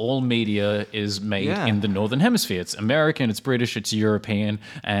 because all media is made in the Northern Hemisphere. It's American, it's British, it's European,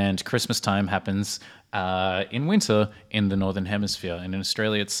 and Christmas time happens in winter in the Northern Hemisphere. And in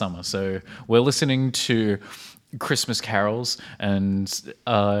Australia, it's summer. So we're listening to Christmas carols and,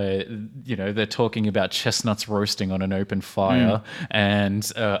 they're talking about chestnuts roasting on an open fire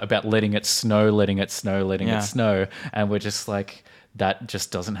and about letting it snow. And we're just like... That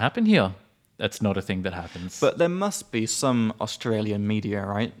just doesn't happen here. That's not a thing that happens. But there must be some Australian media,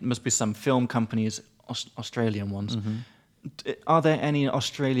 right? There must be some film companies, Australian ones. Are there any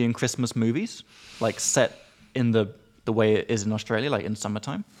Australian Christmas movies, like set in the way it is in Australia, like in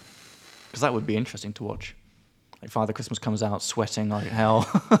summertime? Because that would be interesting to watch. Like Father Christmas comes out sweating like hell.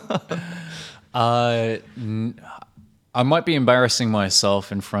 I might be embarrassing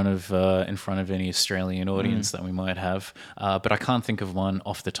myself in front of any Australian audience that we might have, but I can't think of one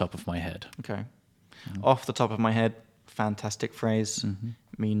off the top of my head. Okay. Off the top of my head, fantastic phrase,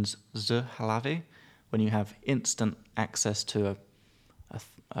 means ze halave, when you have instant access to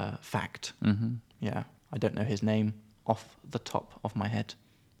a fact. Yeah, I don't know his name off the top of my head.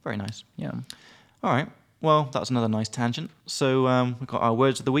 Very nice. Yeah. All right. Well, that's another nice tangent. So we've got our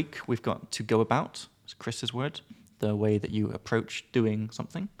words of the week. We've got to go about. It's Chris's word. the way that you approach doing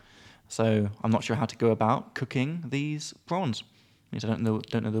something. So I'm not sure how to go about cooking these prawns. Because I don't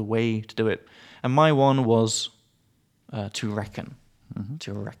know the way to do it. And my one was to reckon. Mm-hmm.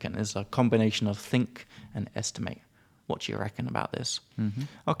 To reckon is a combination of think and estimate. What do you reckon about this? Mm-hmm.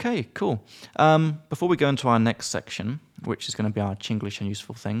 Okay, cool. Before we go into our next section, which is going to be our Chinglish and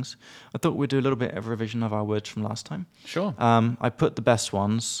useful things, I thought we'd do a little bit of revision of our words from last time. Sure. I put the best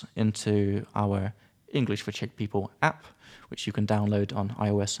ones into our English for Czech People app, which you can download on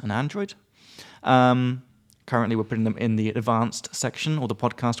iOS and Android. Currently, we're putting them in the advanced section, or the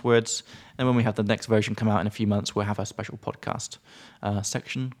podcast words. And when we have the next version come out in a few months, we'll have a special podcast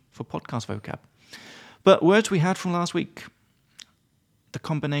section for podcast vocab. But words we had from last week, the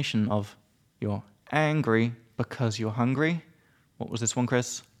combination of you're angry because you're hungry. What was this one,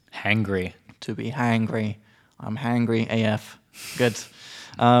 Chris? Hangry. To be hangry. I'm hangry AF. Good.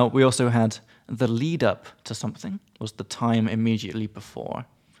 We also had the lead up to something was the time immediately before.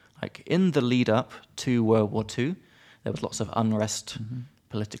 Like in the lead up to World War II, there was lots of unrest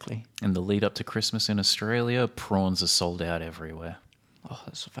politically. In the lead up to Christmas in Australia, prawns are sold out everywhere. Oh,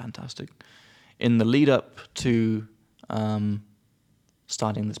 that's fantastic. In the lead up to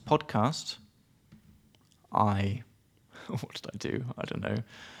starting this podcast, what did I do? I don't know.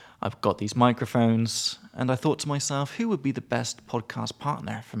 I've got these microphones, and I thought to myself, who would be the best podcast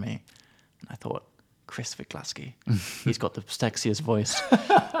partner for me? And I thought, Chris Wiklasky. He's got the sexiest voice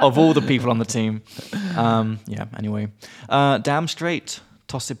of all the people on the team. Anyway. Damn straight,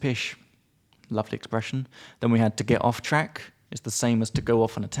 tossipish. Lovely expression. Then we had to get off track. It's the same as to go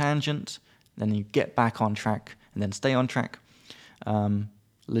off on a tangent. Then you get back on track and then stay on track.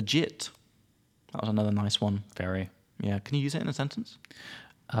 Legit. That was another nice one. Very. Yeah. Can you use it in a sentence?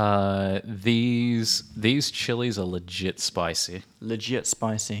 These chilies are legit spicy. Legit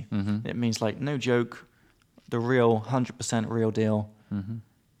spicy. Mm-hmm. It means like no joke, the real 100% real deal. Mm-hmm.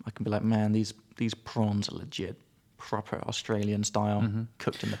 I can be like, man, these prawns are legit, proper Australian style,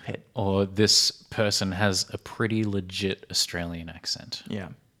 cooked in the pit. Or this person has a pretty legit Australian accent. Yeah,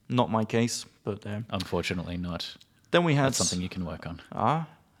 not my case, but unfortunately not. Then we had That's something you can work on.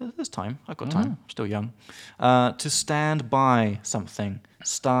 There's time. I've got time. I'm still young. To stand by something.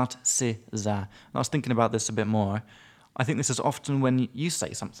 Start si za. And I was thinking about this a bit more. I think this is often when you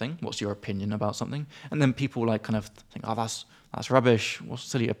say something, what's your opinion about something? And then people like kind of think, oh, that's rubbish. What's a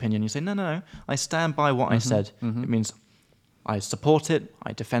silly opinion? You say, no. I stand by what I said. It means I support it.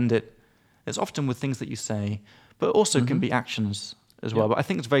 I defend it. It's often with things that you say, but also can be actions as well. But I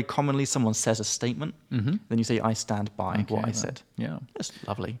think it's very commonly someone says a statement, then you say, I stand by what I said. Yeah. It's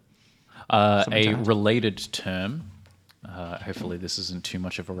lovely. A related term, hopefully this isn't too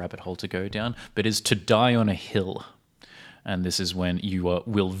much of a rabbit hole to go down, but is to die on a hill. And this is when you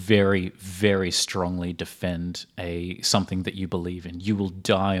will very, very strongly defend something that you believe in. You will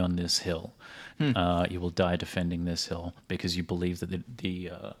die on this hill. You will die defending this hill because you believe that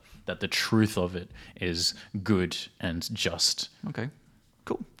that the truth of it is good and just. Okay,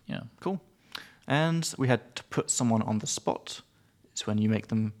 cool. Yeah, cool. And we had to put someone on the spot. It's when you make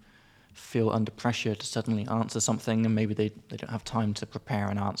them feel under pressure to suddenly answer something, and maybe they don't have time to prepare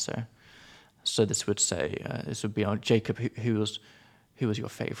an answer. So this would say, this would be Jacob, who was your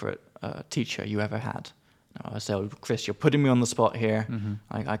favorite teacher you ever had? I would say, oh, Chris, you're putting me on the spot here.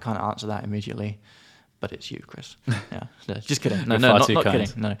 I can't answer that immediately, but it's you, Chris. Yeah, just kidding. No, not kidding.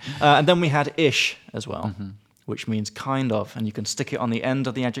 No. And then we had ish as well, which means kind of, and you can stick it on the end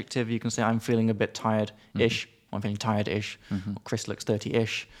of the adjective. You can say, I'm feeling a bit tired-ish, or I'm feeling tired-ish, or Chris looks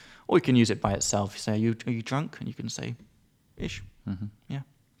dirty-ish. Or you can use it by itself. You say, are you drunk? And you can say, ish. Yeah,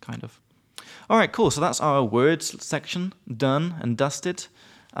 kind of. All right, cool. So that's our words section done and dusted.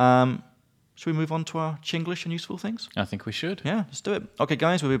 Should we move on to our Chinglish and useful things? I think we should. Yeah, let's do it. Okay,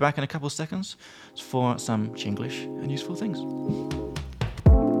 guys, we'll be back in a couple of seconds for some Chinglish and useful things.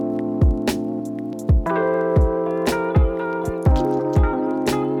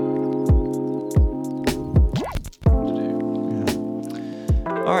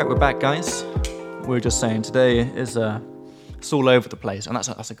 All right, we're back, guys. We were just saying today is it's all over the place, and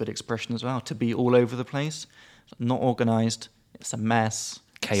that's a good expression as well. To be all over the place, not organized. It's a mess.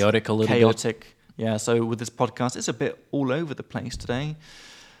 Chaotic a little bit. Chaotic. Yeah. So with this podcast, it's a bit all over the place today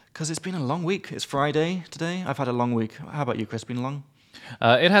because it's been a long week. It's Friday today. I've had a long week. How about you, Chris? Been long?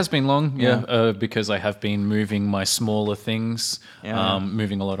 It has been long, because I have been moving my smaller things,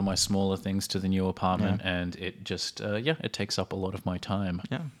 moving a lot of my smaller things to the new apartment, and it just, it takes up a lot of my time.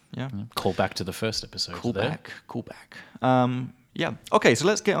 Yeah. Call back to the first episode. Cool back. Yeah. Okay, so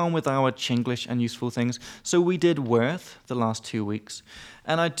let's get on with our Chinglish and useful things. So we did worth the last 2 weeks,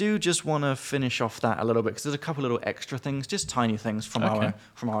 and I do just want to finish off that a little bit because there's a couple little extra things, just tiny things from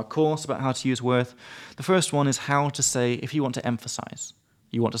our course about how to use worth. The first one is how to say, if you want to emphasize,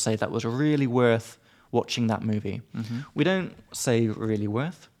 you want to say that was really worth watching that movie. We don't say really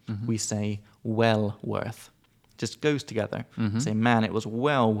worth, we say well worth. Just goes together. Say, man, it was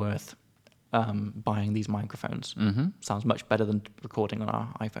well worth buying these microphones. Sounds much better than recording on our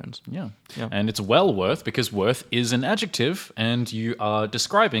iPhones. Yeah. And it's well worth because worth is an adjective and you are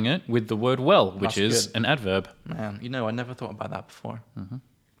describing it with the word well, which is an adverb. Man, I never thought about that before.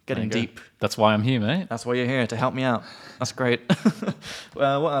 Getting deep. That's why I'm here, mate. That's why you're here, to help me out. That's great.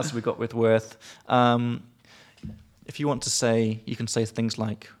 Well, what else have we got with worth? If you want to say, you can say things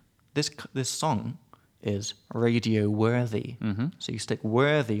like, this song is radio worthy. So you stick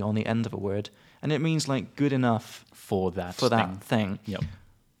worthy on the end of a word, and it means like good enough for that thing. Yep.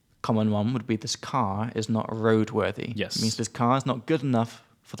 Common one would be this car is not roadworthy. Yes. It means this car is not good enough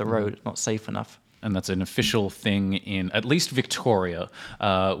for the road, it's not safe enough. And that's an official thing in at least Victoria.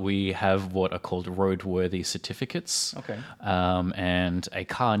 We have what are called roadworthy certificates. Okay. And a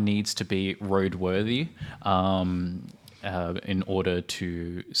car needs to be roadworthy in order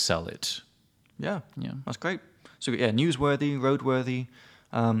to sell it. Yeah, that's great. So newsworthy, roadworthy.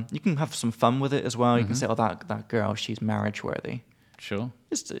 You can have some fun with it as well. You can say, that girl, she's marriage worthy. Sure.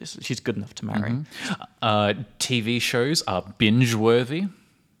 She's good enough to marry. TV shows are binge worthy.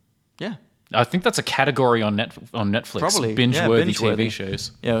 Yeah. I think that's a category on Netflix. Probably. Binge-worthy TV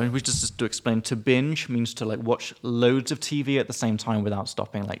shows. Yeah, we just to explain, to binge means to like watch loads of TV at the same time without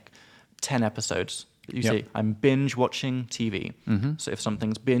stopping, like 10 episodes. You say, I'm binge watching TV. So if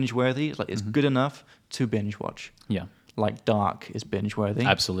something's binge-worthy, it's good enough to binge watch. Yeah. Like Dark is binge-worthy.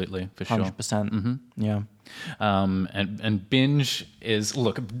 Absolutely, for sure. 100%. Yeah. And binge is,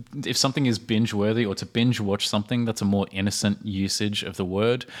 look, if something is binge-worthy or to binge-watch something, that's a more innocent usage of the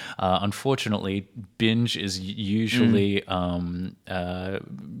word. Unfortunately, binge is usually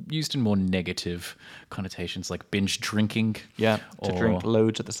used in more negative connotations, like binge drinking. Yeah, to drink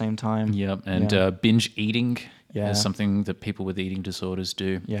loads at the same time. Yeah, and binge eating is something that people with eating disorders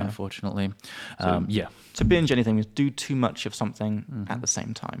do, unfortunately. To binge anything is do too much of something at the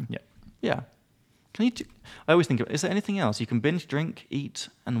same time. Yeah. Yeah. Can you I always think of, is there anything else? You can binge, drink, eat,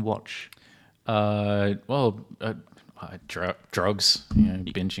 and watch. Drugs,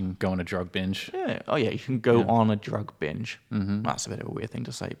 binging, go on a drug binge. Yeah. Oh, yeah, you can go on a drug binge. That's a bit of a weird thing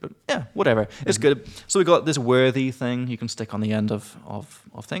to say, but yeah, whatever. It's good. So we got this worthy thing you can stick on the end of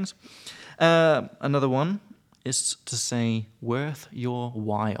things. Another one is to say worth your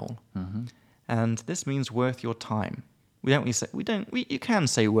while. And this means worth your time. You can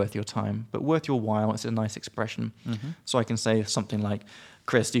say worth your time, but worth your while is a nice expression. So I can say something like,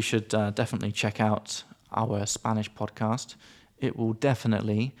 Chris, you should definitely check out our Spanish podcast. It will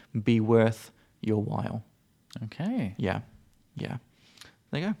definitely be worth your while. Okay. Yeah. There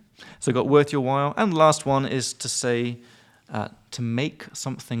you go. So we've got worth your while. And the last one is to say to make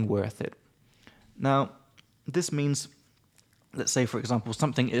something worth it. Now, this means, let's say, for example,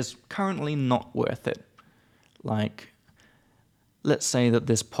 something is currently not worth it. Like, let's say that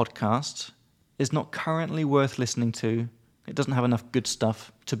this podcast is not currently worth listening to. It doesn't have enough good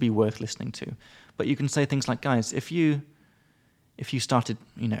stuff to be worth listening to. But you can say things like, guys, if you started,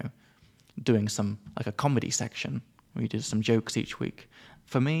 doing some, like a comedy section where you did some jokes each week,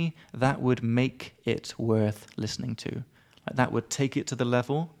 for me, that would make it worth listening to. Like, that would take it to the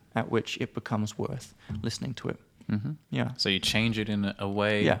level at which it becomes worth listening to it. Yeah. So you change it in a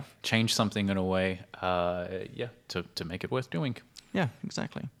way, change something in a way, to make it worth doing. Yeah,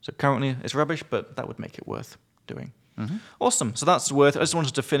 exactly. So currently it's rubbish, but that would make it worth doing. Awesome. So that's worth. I just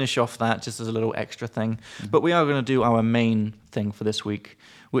wanted to finish off that just as a little extra thing. But we are going to do our main thing for this week,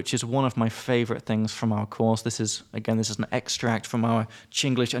 which is one of my favorite things from our course. This is an extract from our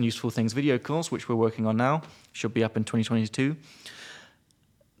Chinglish and Useful Things video course, which we're working on now. Should be up in 2022.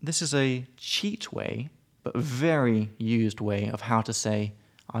 This is a cheat way, but very used way of how to say,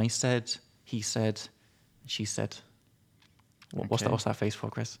 I said, he said, she said. What's that face for,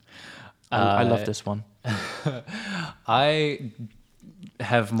 Chris? I love this one. I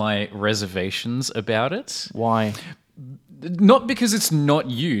have my reservations about it. Why? Not because it's not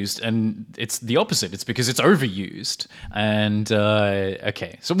used, and it's the opposite. It's because it's overused. And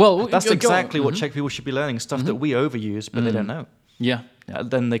okay, so that's exactly what Czech people should be learning, stuff that we overuse, but they don't know. Yeah.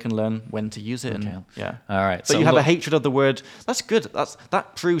 Then they can learn when to use it. Okay. And, yeah. All right. But So you have a look- hatred of the word. That's good.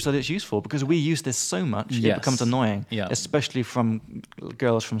 That proves that it's useful because we use this so much. Yes. It becomes annoying. Yeah. Especially from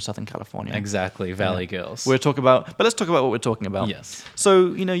girls from Southern California. Exactly. Valley girls. But let's talk about what we're talking about. Yes.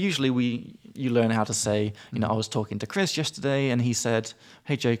 So, usually you learn how to say, I was talking to Chris yesterday and he said,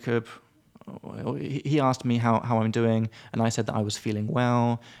 "Hey, Jacob," he asked me how I'm doing, and I said that I was feeling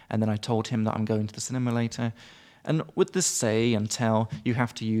well, and then I told him that I'm going to the cinema later. And with this say and tell, you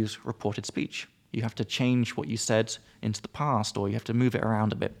have to use reported speech. You have to change what you said into the past, or you have to move it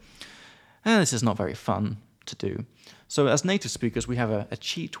around a bit. And this is not very fun to do. So as native speakers, we have a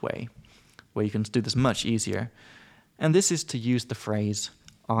cheat way where you can do this much easier. And this is to use the phrase,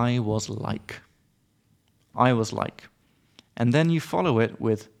 "I was like." I was like. And then you follow it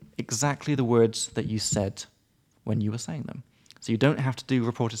with exactly the words that you said when you were saying them. So you don't have to do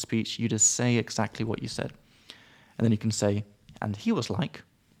reported speech, you just say exactly what you said. And then you can say, "and he was like,"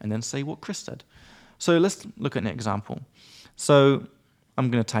 and then say what Chris said. So let's look at an example. So I'm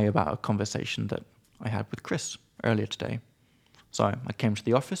going to tell you about a conversation that I had with Chris earlier today. So I came to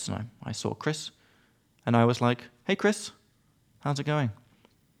the office and I saw Chris, and I was like, "Hey Chris, how's it going?"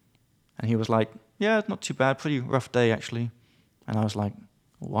 And he was like, "Yeah, it's not too bad, pretty rough day actually." And I was like,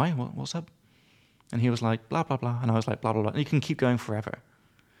 "Why? What's up?" And he was like, "Blah, blah, blah." And I was like, "Blah, blah, blah." And you can keep going forever.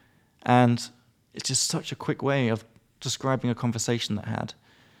 And it's just such a quick way of describing a conversation that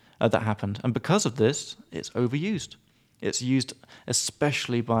happened. And because of this, it's overused. It's used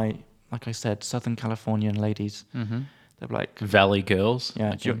especially by, like I said, Southern Californian ladies. Mm-hmm. They're like... Valley girls.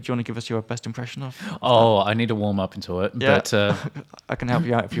 Yeah. Do you want to give us your best impression of I need to warm up into it. Yeah. But I can help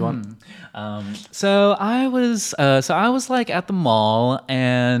you out if you want. So I was like at the mall,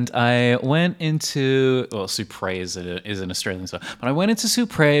 and I went into Supre is an Australian store, but I went into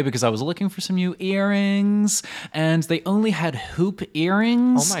Supre because I was looking for some new earrings, and they only had hoop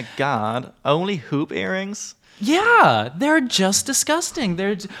earrings. Oh my God. Only hoop earrings? Yeah, they're just disgusting.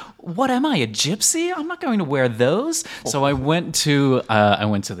 What am I, a gypsy? I'm not going to wear those. So I went to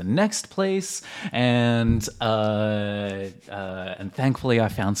the next place, and thankfully I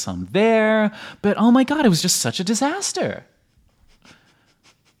found some there. But oh my God, it was just such a disaster.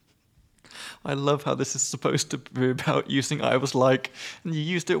 I love how this is supposed to be about using "I was like," and you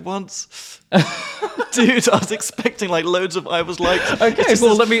used it once. Dude, I was expecting like loads of "I was like." Okay,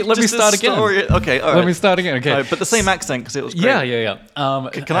 well, let me start again. Okay, all right. Let me start again. Okay, All right, but the same accent because it was great. Yeah.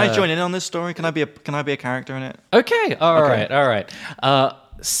 Can I join in on this story? Can I be a character in it? Okay. All right.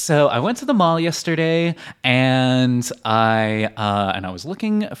 So I went to the mall yesterday, and I was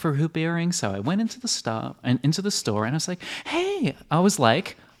looking for hoop earrings. So I went into the store, and I was like, "Hey," I was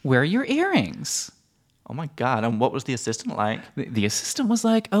like, "where are your earrings?" Oh my God! And what was the assistant like? The assistant was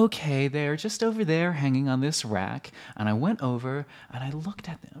like, "Okay, they're just over there hanging on this rack." And I went over and I looked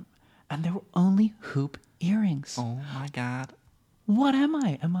at them, and there were only hoop earrings. Oh my God! What am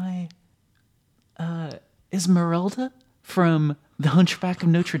I? Am I Esmeralda from The Hunchback of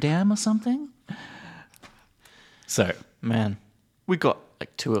Notre Dame or something? So, Man, we got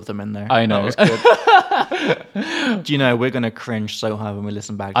like 2 of them in there. I know. That was good. Do you know we're going to cringe so hard when we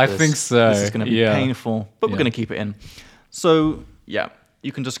listen back to I this? think so. This is going to be Yeah. painful, but we're Yeah. going to keep it in. So, yeah,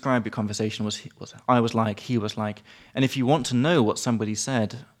 you can describe your conversation was "I was like," "he was like." And if you want to know what somebody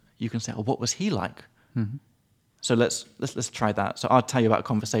said, you can say, "Oh, what was he like?" Mm-hmm. So let's try that. So I'll tell you about a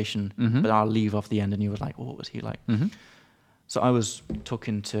conversation, but I'll leave off the end, and you were like, "Well, what was he like?" Mm-hmm. So I was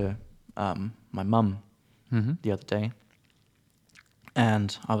talking to my mum the other day,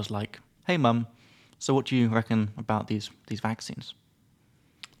 and I was like, "Hey, Mum, so what do you reckon about these vaccines?"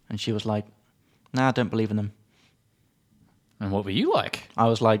 And she was like, "Nah, I don't believe in them." and what were you like? I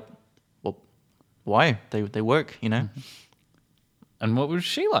was like, "Well, why? They work, you know?" And what was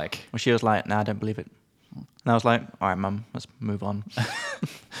she like? Well, she was like, "Nah, I don't believe it." And I was like, "All right, Mum, let's move on."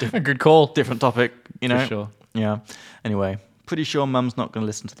 Good call. Different topic, you know? For sure. Yeah. Anyway, pretty sure Mum's not going to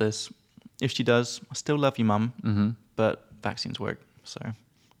listen to this. If she does, I still love you, Mum, but vaccines work, so...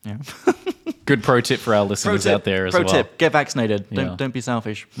 Yeah. Good pro tip for our listeners out there as well. Pro tip: get vaccinated. Yeah. Don't be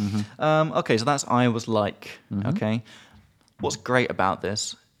selfish. Okay, so that's "I was like." Okay, what's great about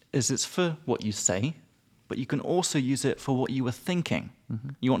this is it's for what you say, but you can also use it for what you were thinking.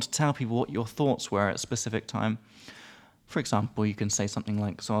 You want to tell people what your thoughts were at a specific time. For example, you can say something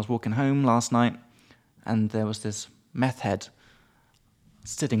like, "So I was walking home last night, and there was this meth head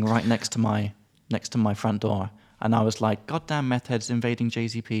sitting right next to my front door." And I was like, "Goddamn meth heads invading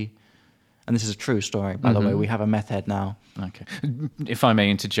JZP." And this is a true story, by the way. We have a meth head now. Okay. If I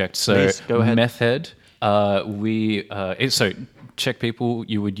may interject. So, Please, go ahead. Meth head, so Czech people,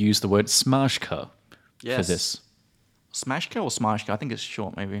 you would use the word smažka for Yes. this. Smashka or Smashka? I think it's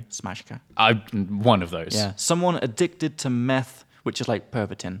short, maybe. Smashka. One of those. Yeah. Someone addicted to meth, which is like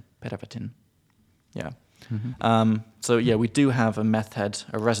pervitin. Yeah. So yeah, we do have a meth head,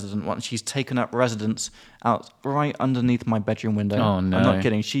 a resident one. She's taken up residence out right underneath my bedroom window. Oh, no. I'm not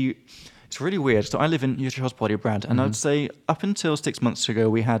kidding. It's really weird. So I live in Utrecht Hospital, Brad, and I'd say up until 6 months ago,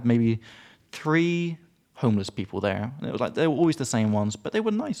 we had maybe 3 homeless people there. And it was like they were always the same ones, but they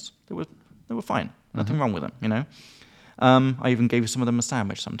were nice. They were fine. Nothing wrong with them, you know. I even gave some of them a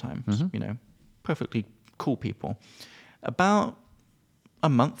sandwich sometimes, you know. Perfectly cool people. About a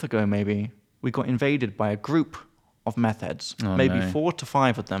month ago, maybe, we got invaded by a group of meth heads, maybe 4 to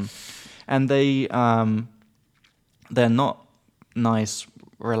 5 of them, and they're not nice,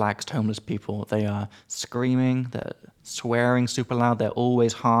 relaxed homeless people. They are screaming, they're swearing super loud, they're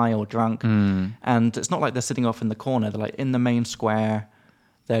always high or drunk, and it's not like they're sitting off in the corner. They're like in the main square.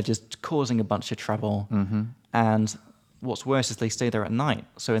 They're just causing a bunch of trouble, and what's worse is they stay there at night.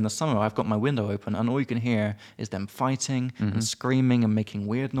 So in the summer, I've got my window open, and all you can hear is them fighting and screaming and making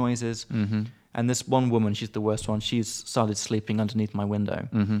weird noises. And this one woman, she's the worst one. She's started sleeping underneath my window,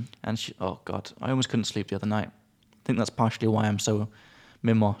 and oh god, I almost couldn't sleep the other night. I think that's partially why I'm so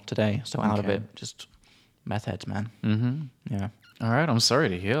mimo today, so out of it. Just meth heads, man. Yeah. All right. I'm sorry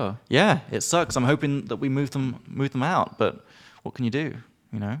to hear. Yeah, it sucks. I'm hoping that we move them out, but what can you do?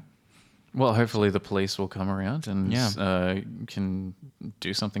 You know. Well, hopefully the police will come around and can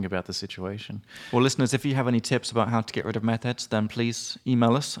do something about the situation. Well, listeners, if you have any tips about how to get rid of meth heads, then please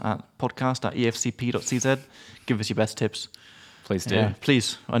email us at podcast@efcp.cz. Give us your best tips. Please do. Yeah,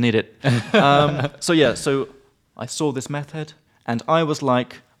 please, I need it. So I saw this meth head, and I was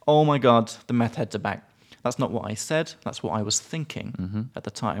like, oh my god, the meth heads are back. That's not what I said. That's what I was thinking at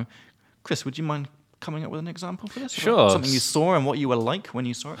the time. Chris, would you mind coming up with an example for this? Sure. Something you saw and what you were like when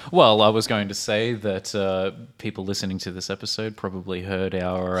you saw it? Well, I was going to say that people listening to this episode probably heard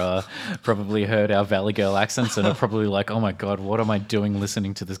our Valley Girl accents and are probably like, oh my god, what am I doing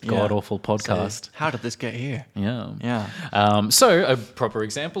listening to this god-awful podcast? So, how did this get here? Yeah. So a proper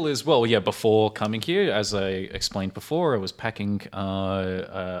example is, before coming here, as I explained before, I was packing,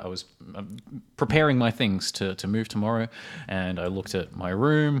 I was preparing my things to move tomorrow, and I looked at my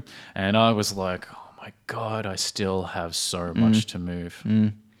room, and I was like, my God, I still have so much to move.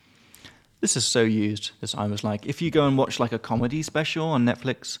 This is so used. This I was like, if you go and watch like a comedy special on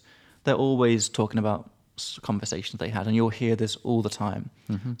Netflix, they're always talking about conversations they had, and you'll hear this all the time.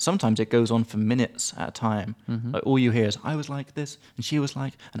 Sometimes it goes on for minutes at a time. Like all you hear is, I was like this, and she was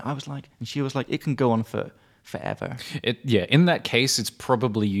like, and I was like, and she was like. It can go on for forever. In that case, it's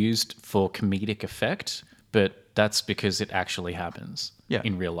probably used for comedic effect, but that's because it actually happens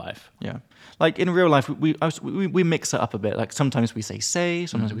in real life. Yeah. Like in real life, we mix it up a bit. Like sometimes we say,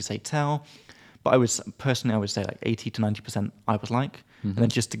 sometimes we say tell. But I would say like 80 to 90% I was like. And then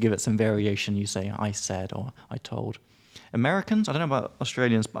just to give it some variation, you say I said or I told. Americans, I don't know about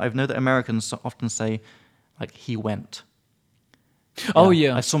Australians, but I know that Americans often say like he went. Oh,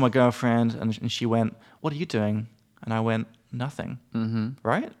 yeah. I saw my girlfriend and she went, what are you doing? And I went, nothing.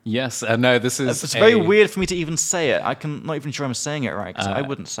 Right? Yes. No, this is... It's very weird for me to even say it. I'm not even sure I'm saying it right, because I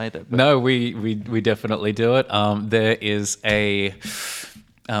wouldn't say that. But. No, we definitely do it. There is a...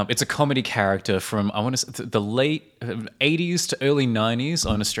 it's a comedy character from, I want to say, the late 80s to early 90s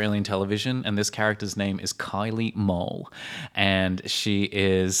on Australian television, and this character's name is Kylie Mole, and she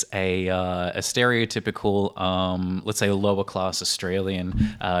is a stereotypical, let's say, lower class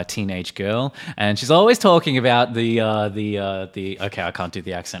Australian teenage girl, and she's always talking about the okay, I can't do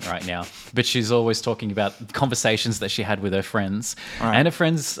the accent right now, but she's always talking about conversations that she had with her friends, and her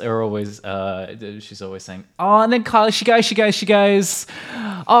friends are always, she's always saying, oh, and then Kylie, she goes,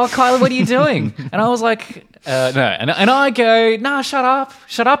 oh, Kylie, what are you doing? And I was like, no. And I go, nah, shut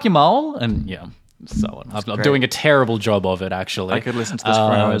up, you mole. And so on. I'm doing a terrible job of it, actually. I could listen to this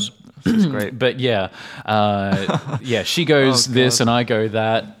for hours. It's great. But she goes this and I go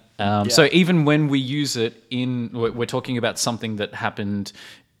that. So even when we use it we're talking about something that happened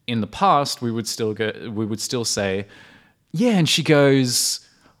in the past, we would still say, yeah, and she goes,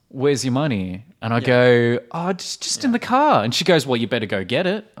 where's your money? And I go, oh, just in the car. And she goes, well, you better go get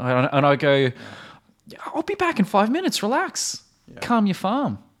it. And I go, I'll be back in 5 minutes. Relax. Yeah. Calm your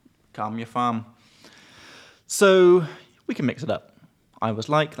farm. So we can mix it up. I was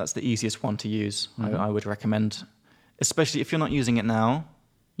like, that's the easiest one to use. I would recommend, especially if you're not using it now,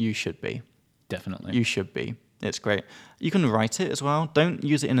 you should be. Definitely. You should be. It's great. You can write it as well. Don't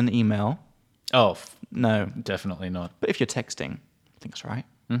use it in an email. Oh, no. Definitely not. But if you're texting, I think it's right.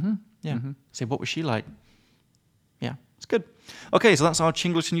 Yeah. Say, what was she like? Yeah, it's good. Okay, so that's our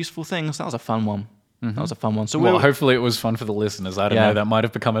Chinglish and useful things. That was a fun one. That was a fun one. So Well, hopefully it was fun for the listeners. I don't Yeah. know. That might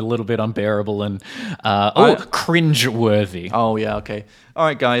have become a little bit unbearable and cringe-worthy. Oh, yeah, okay. All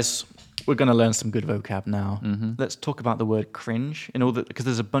right, guys, we're going to learn some good vocab now. Let's talk about the word cringe, because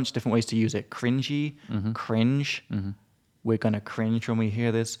there's a bunch of different ways to use it. Cringy, cringe. We're going to cringe when we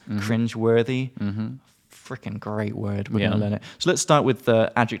hear this. Cringe-worthy. Freaking great word. We're going to learn it. So let's start with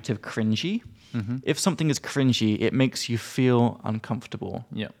the adjective cringy. If something is cringy, it makes you feel uncomfortable.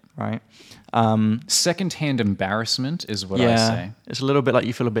 Yeah. Right? Second-hand embarrassment is what I say. It's a little bit like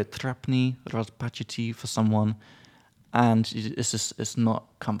you feel a bit trapny, rozpačitý for someone, and it's not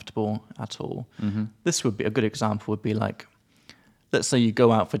comfortable at all. This would be a good example. Would be like, let's say you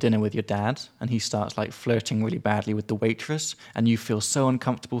go out for dinner with your dad, and he starts like flirting really badly with the waitress, and you feel so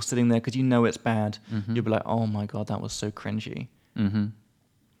uncomfortable sitting there because you know it's bad. You'll be like, oh my god, that was so cringy.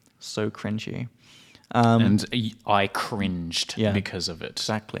 So cringy. And I cringed because of it.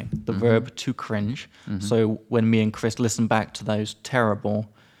 Exactly. The verb to cringe. So when me and Chris listen back to those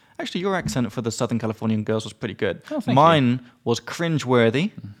terrible... Actually, your accent for the Southern Californian girls was pretty good. Oh, thank Mine was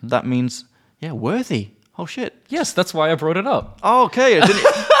cringe-worthy. That means, worthy. Oh, shit. Yes, that's why I brought it up. Oh, okay.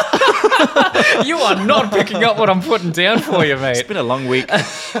 You are not picking up what I'm putting down for you, mate. It's been a long week.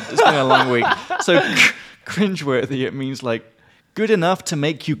 So cringe-worthy, it means like good enough to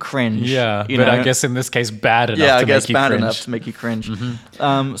make you cringe. Yeah, you but know? I guess in this case, bad enough Yeah, I to guess make you bad cringe. enough to make you cringe.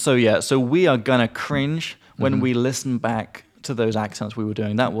 So we are gonna cringe when we listen back to those accents we were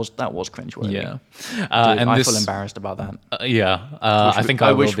doing. That was cringe-worthy. Yeah. Dude, And I this, feel embarrassed about that. I think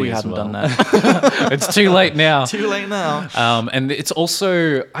I will wish be we as hadn't well. done that. It's too late now. Too late now. And it's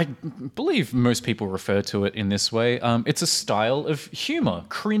also, I believe most people refer to it in this way. It's a style of humor,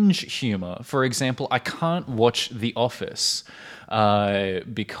 cringe humor. For example, I can't watch The Office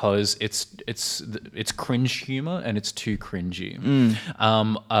because it's cringe humor and it's too cringy.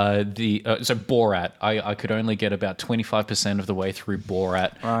 So Borat, I could only get about 25% of the way through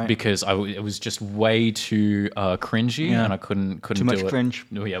Borat because it was just way too cringy and I couldn't Too do much it. cringe.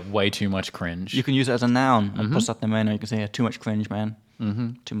 Oh, yeah, way too much cringe. You can use it as a noun. And passate meno. You can say, too much cringe, man.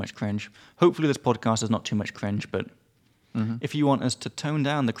 Too much cringe. Hopefully this podcast is not too much cringe, but if you want us to tone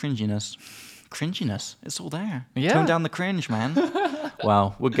down the cringiness, it's all there. Yeah. Tone down the cringe, man.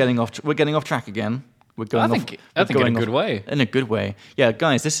 Wow, we're getting off track again. We're going I off. think in a good way. In a good way. Yeah,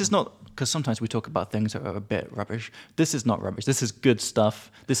 guys, this is not... Because sometimes we talk about things that are a bit rubbish. This is not rubbish. This is good stuff.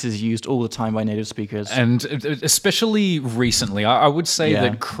 This is used all the time by native speakers. And especially recently, I would say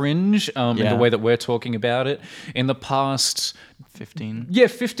that cringe, in the way that we're talking about it, in the past 15. Yeah,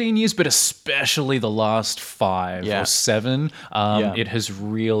 15 years, but especially the last 5 or 7, it has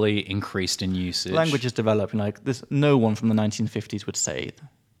really increased in usage. Language is developing like this. No one from the 1950s would say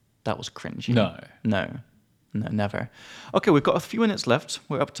that was cringy. No, never. Okay, we've got a few minutes left.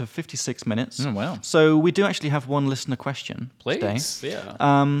 We're up to 56 minutes. Oh, wow. So we do actually have one listener question today.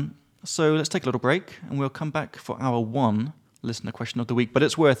 Yeah. So let's take a little break, and we'll come back for our one listener question of the week. But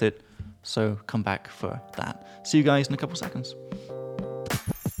it's worth it, so come back for that. See you guys in a couple seconds.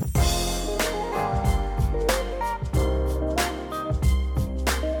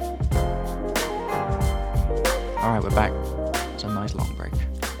 All right, we're back. It's a nice long break.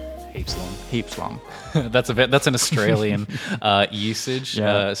 Heaps long. That's an Australian usage,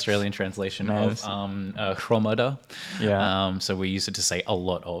 Australian translation of chromada. Yeah. So we use it to say a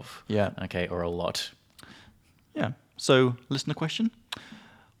lot of. Yeah. Okay, or a lot. Yeah. So listener question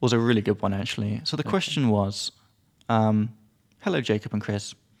was a really good one, actually. So the question was, hello, Jacob and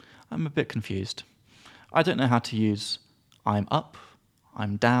Chris. I'm a bit confused. I don't know how to use I'm up,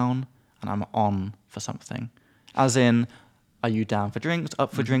 I'm down, and I'm on for something. As in, are you down for drinks,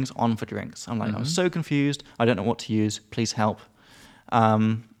 up for drinks, on for drinks? I'm like, I'm so confused. I don't know what to use. Please help.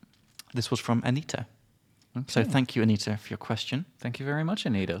 This was from Anita. Okay. So thank you, Anita, for your question. Thank you very much,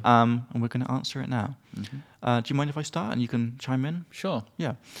 Anita. And we're going to answer it now. Do you mind if I start and you can chime in? Sure.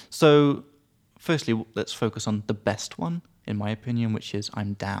 Yeah. So firstly, let's focus on the best one, in my opinion, which is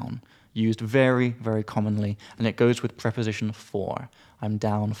I'm down. Used very, very commonly. And it goes with preposition for. I'm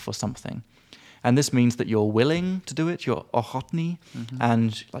down for something. And this means that you're willing to do it, you're ochotny,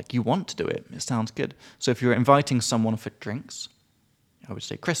 and like you want to do it. It sounds good. So if you're inviting someone for drinks, I would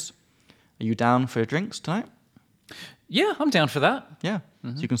say, Chris, are you down for drinks tonight? Yeah, I'm down for that. Yeah.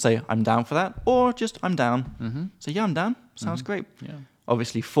 So you can say, I'm down for that, or just, I'm down. So yeah, I'm down. Sounds great. Yeah.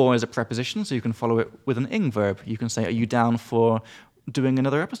 Obviously, for is a preposition, so you can follow it with an ing verb. You can say, are you down for doing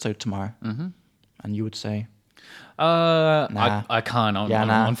another episode tomorrow? And you would say... Nah. I can't.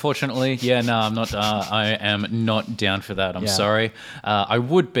 Nah. Unfortunately, I'm not. I am not down for that. I'm sorry. I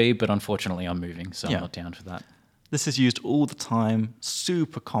would be, but unfortunately, I'm moving, so I'm not down for that. This is used all the time,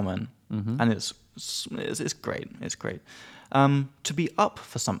 super common and it's great. It's great. To be up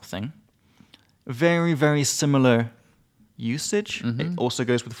for something, very, very similar usage. It also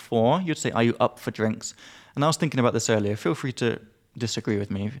goes with for. You'd say, are you up for drinks? And I was thinking about this earlier. Feel free to disagree with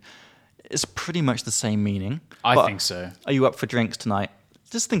me. It's pretty much the same meaning. I think so. Are you up for drinks tonight?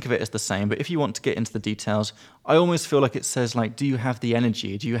 Just think of it as the same. But if you want to get into the details, I almost feel like it says, like, do you have the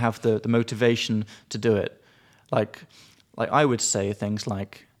energy? Do you have the motivation to do it? Like I would say things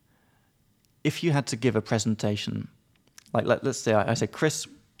like, if you had to give a presentation, like let's say I say, Chris,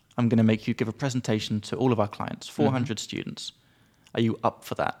 I'm going to make you give a presentation to all of our clients, 400 students. Are you up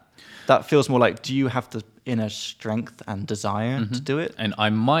for that? That feels more like, do you have the inner strength and desire to do it? And I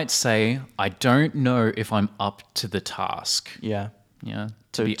might say, I don't know if I'm up to the task. Yeah. Yeah.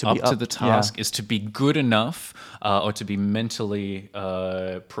 To be up to the task is to be good enough or to be mentally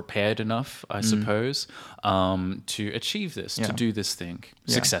prepared enough, I suppose, to achieve this, to do this thing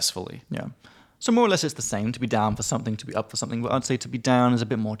successfully. Yeah. So more or less it's the same, to be down for something, to be up for something. But I'd say to be down is a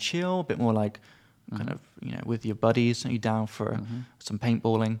bit more chill, a bit more like kind of, with your buddies. Are you down for some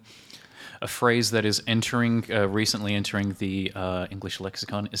paintballing? A phrase that is recently entering the English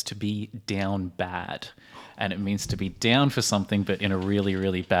lexicon is to be down bad. And it means to be down for something, but in a really,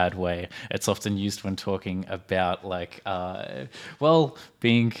 really bad way. It's often used when talking about, like,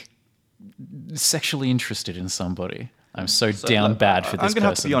 being sexually interested in somebody. I'm so down bad for this person. I'm going to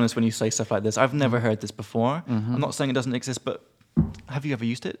have to be honest when you say stuff like this. I've never heard this before. I'm not saying it doesn't exist, but have you ever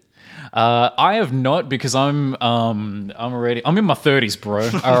used it? I have not, because I'm in my 30s, bro.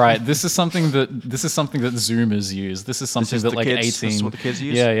 All right, this is something that Zoomers use. This is something that like kids, 18. This is what the kids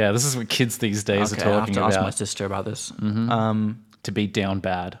use. Yeah. This is what kids these days are talking about. I have to ask my sister about this. To be down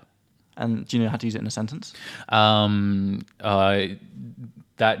bad. And do you know how to use it in a sentence?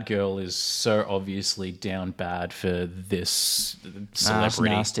 That girl is so obviously down bad for this celebrity. That's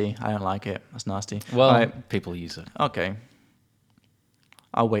nasty. I don't like it. That's nasty. Well, people use it. Okay.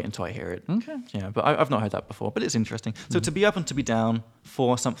 I'll wait until I hear it. Okay. Yeah, but I've not heard that before, but it's interesting. So to be up and to be down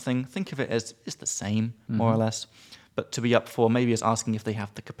for something, think of it as it's the same, more or less. But to be up for maybe is asking if they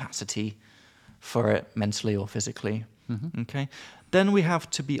have the capacity for it mentally or physically. Okay. Then we have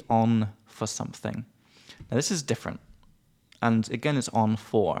to be on for something. Now this is different. And again, it's on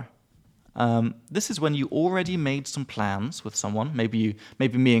for. This is when you already made some plans with someone. Maybe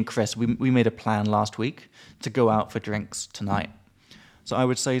me and Chris, we made a plan last week to go out for drinks tonight. So I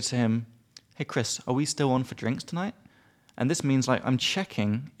would say to him, hey, Chris, are we still on for drinks tonight? And this means, like, I'm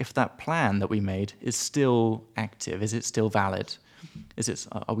checking if that plan that we made is still active. Is it still valid?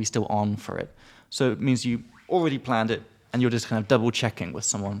 Are we still on for it? So it means you already planned it and you're just kind of double checking with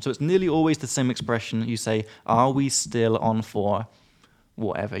someone. So it's nearly always the same expression. You say, are we still on for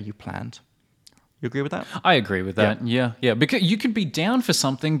whatever you planned? You agree with that? I agree with that. Yeah. Because you could be down for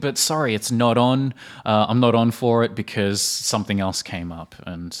something, but sorry, it's not on. I'm not on for it because something else came up,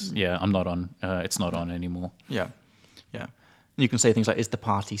 and I'm not on. It's not on anymore. Yeah. You can say things like, "Is the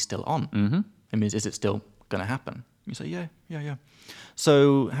party still on?" It means, is it still going to happen? You say, yeah.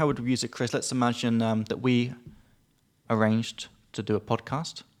 So how would we use it, Chris? Let's imagine that we arranged to do a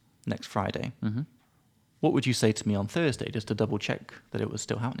podcast next Friday. What would you say to me on Thursday, just to double check that it was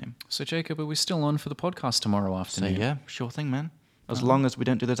still happening? So, Jacob, are we still on for the podcast tomorrow afternoon? Say, yeah, sure thing, man. As long as we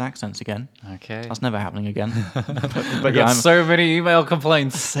don't do those accents again. Okay. That's never happening again. But got so many email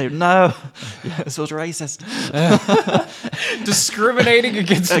complaints. Say, no, this was racist. Discriminating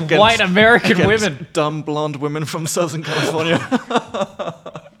against white American women. Dumb blonde women from Southern California.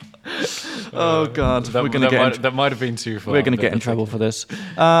 Oh, God. That might have been too far. We're going to get in trouble for this.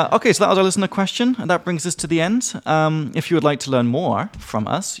 Okay, so that was our listener question. And that brings us to the end. If you would like to learn more from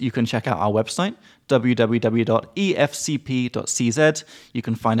us, you can check out our website, www.efcp.cz. You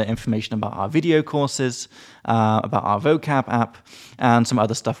can find out information about our video courses, about our vocab app, and some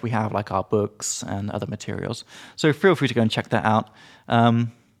other stuff we have, like our books and other materials. So feel free to go and check that out.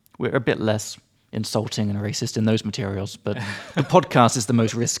 We're a bit less insulting and racist in those materials, but the podcast is the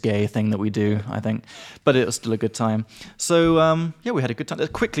most risque thing that we do, I think. But it was still a good time. So, we had a good time.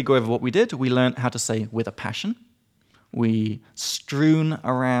 Let's quickly go over what we did. We learned how to say with a passion. We strewn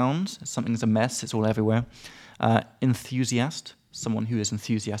around. Something's a mess. It's all everywhere. Enthusiast. Someone who is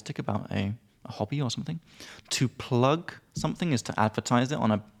enthusiastic about a hobby or something. To plug something is to advertise it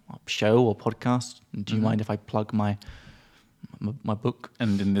on a show or podcast. Do you mind if I plug my book?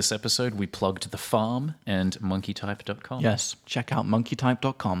 And in this episode, we plugged The Farm and monkeytype.com. Yes, check out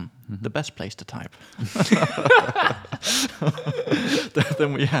monkeytype.com, the best place to type.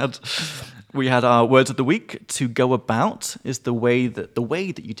 Then we had our words of the week. To go about is the way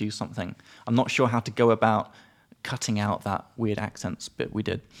that you do something. I'm not sure how to go about cutting out that weird accents bit we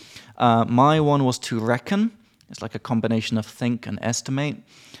did. My one was to reckon. It's like a combination of think and estimate.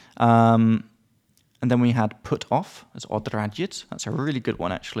 And then we had put off as odradzić. That's a really good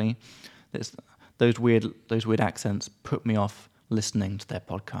one, actually. Those weird accents put me off listening to their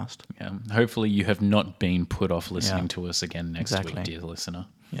podcast. Yeah. Hopefully you have not been put off listening to us again next week, dear listener.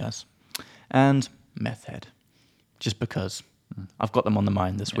 Yes. And meth head. Just because I've got them on the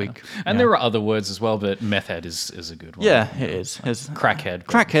mind this week. And there are other words as well, but meth head is a good one. Yeah, it is. It's crackhead.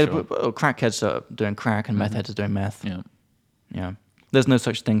 Crackheads are doing crack and meth heads are doing meth. Yeah. Yeah. There's no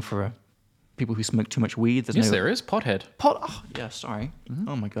such thing for people who smoke too much weed. There is. Pothead. Sorry.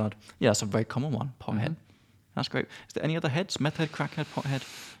 Oh my God. Yeah, it's a very common one. Pothead. That's great. Is there any other heads? Meth head, crackhead, pothead?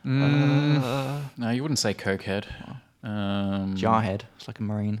 No, you wouldn't say cokehead. Jarhead. It's like a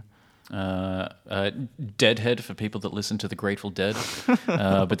marine. Deadhead for people that listen to the Grateful Dead.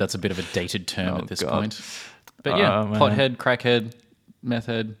 But that's a bit of a dated term at this point. But pothead, crackhead, meth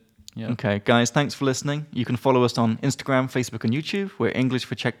head. Yeah. Okay, guys, thanks for listening. You can follow us on Instagram, Facebook, and YouTube. We're English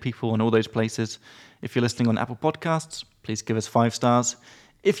for Czech people and all those places. If you're listening on Apple Podcasts, please give us 5 stars.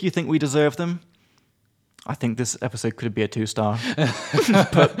 If you think we deserve them, I think this episode could be a 2-star.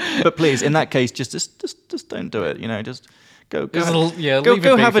 but please, in that case, just don't do it. Just go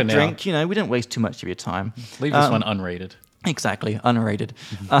have a drink. We didn't waste too much of your time. Leave this one unrated. Exactly, unrated.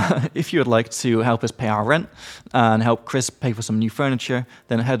 If you would like to help us pay our rent and help Chris pay for some new furniture,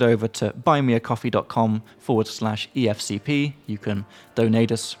 then head over to buymeacoffee.com/EFCP. You can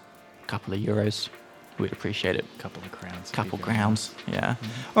donate us a couple of euros. We'd appreciate it. Couple of crowns. Couple crowns, yeah.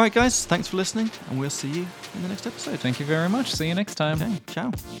 All right, guys, thanks for listening, and we'll see you in the next episode. Thank you very much. See you next time. Okay,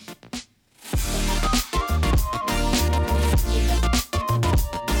 ciao.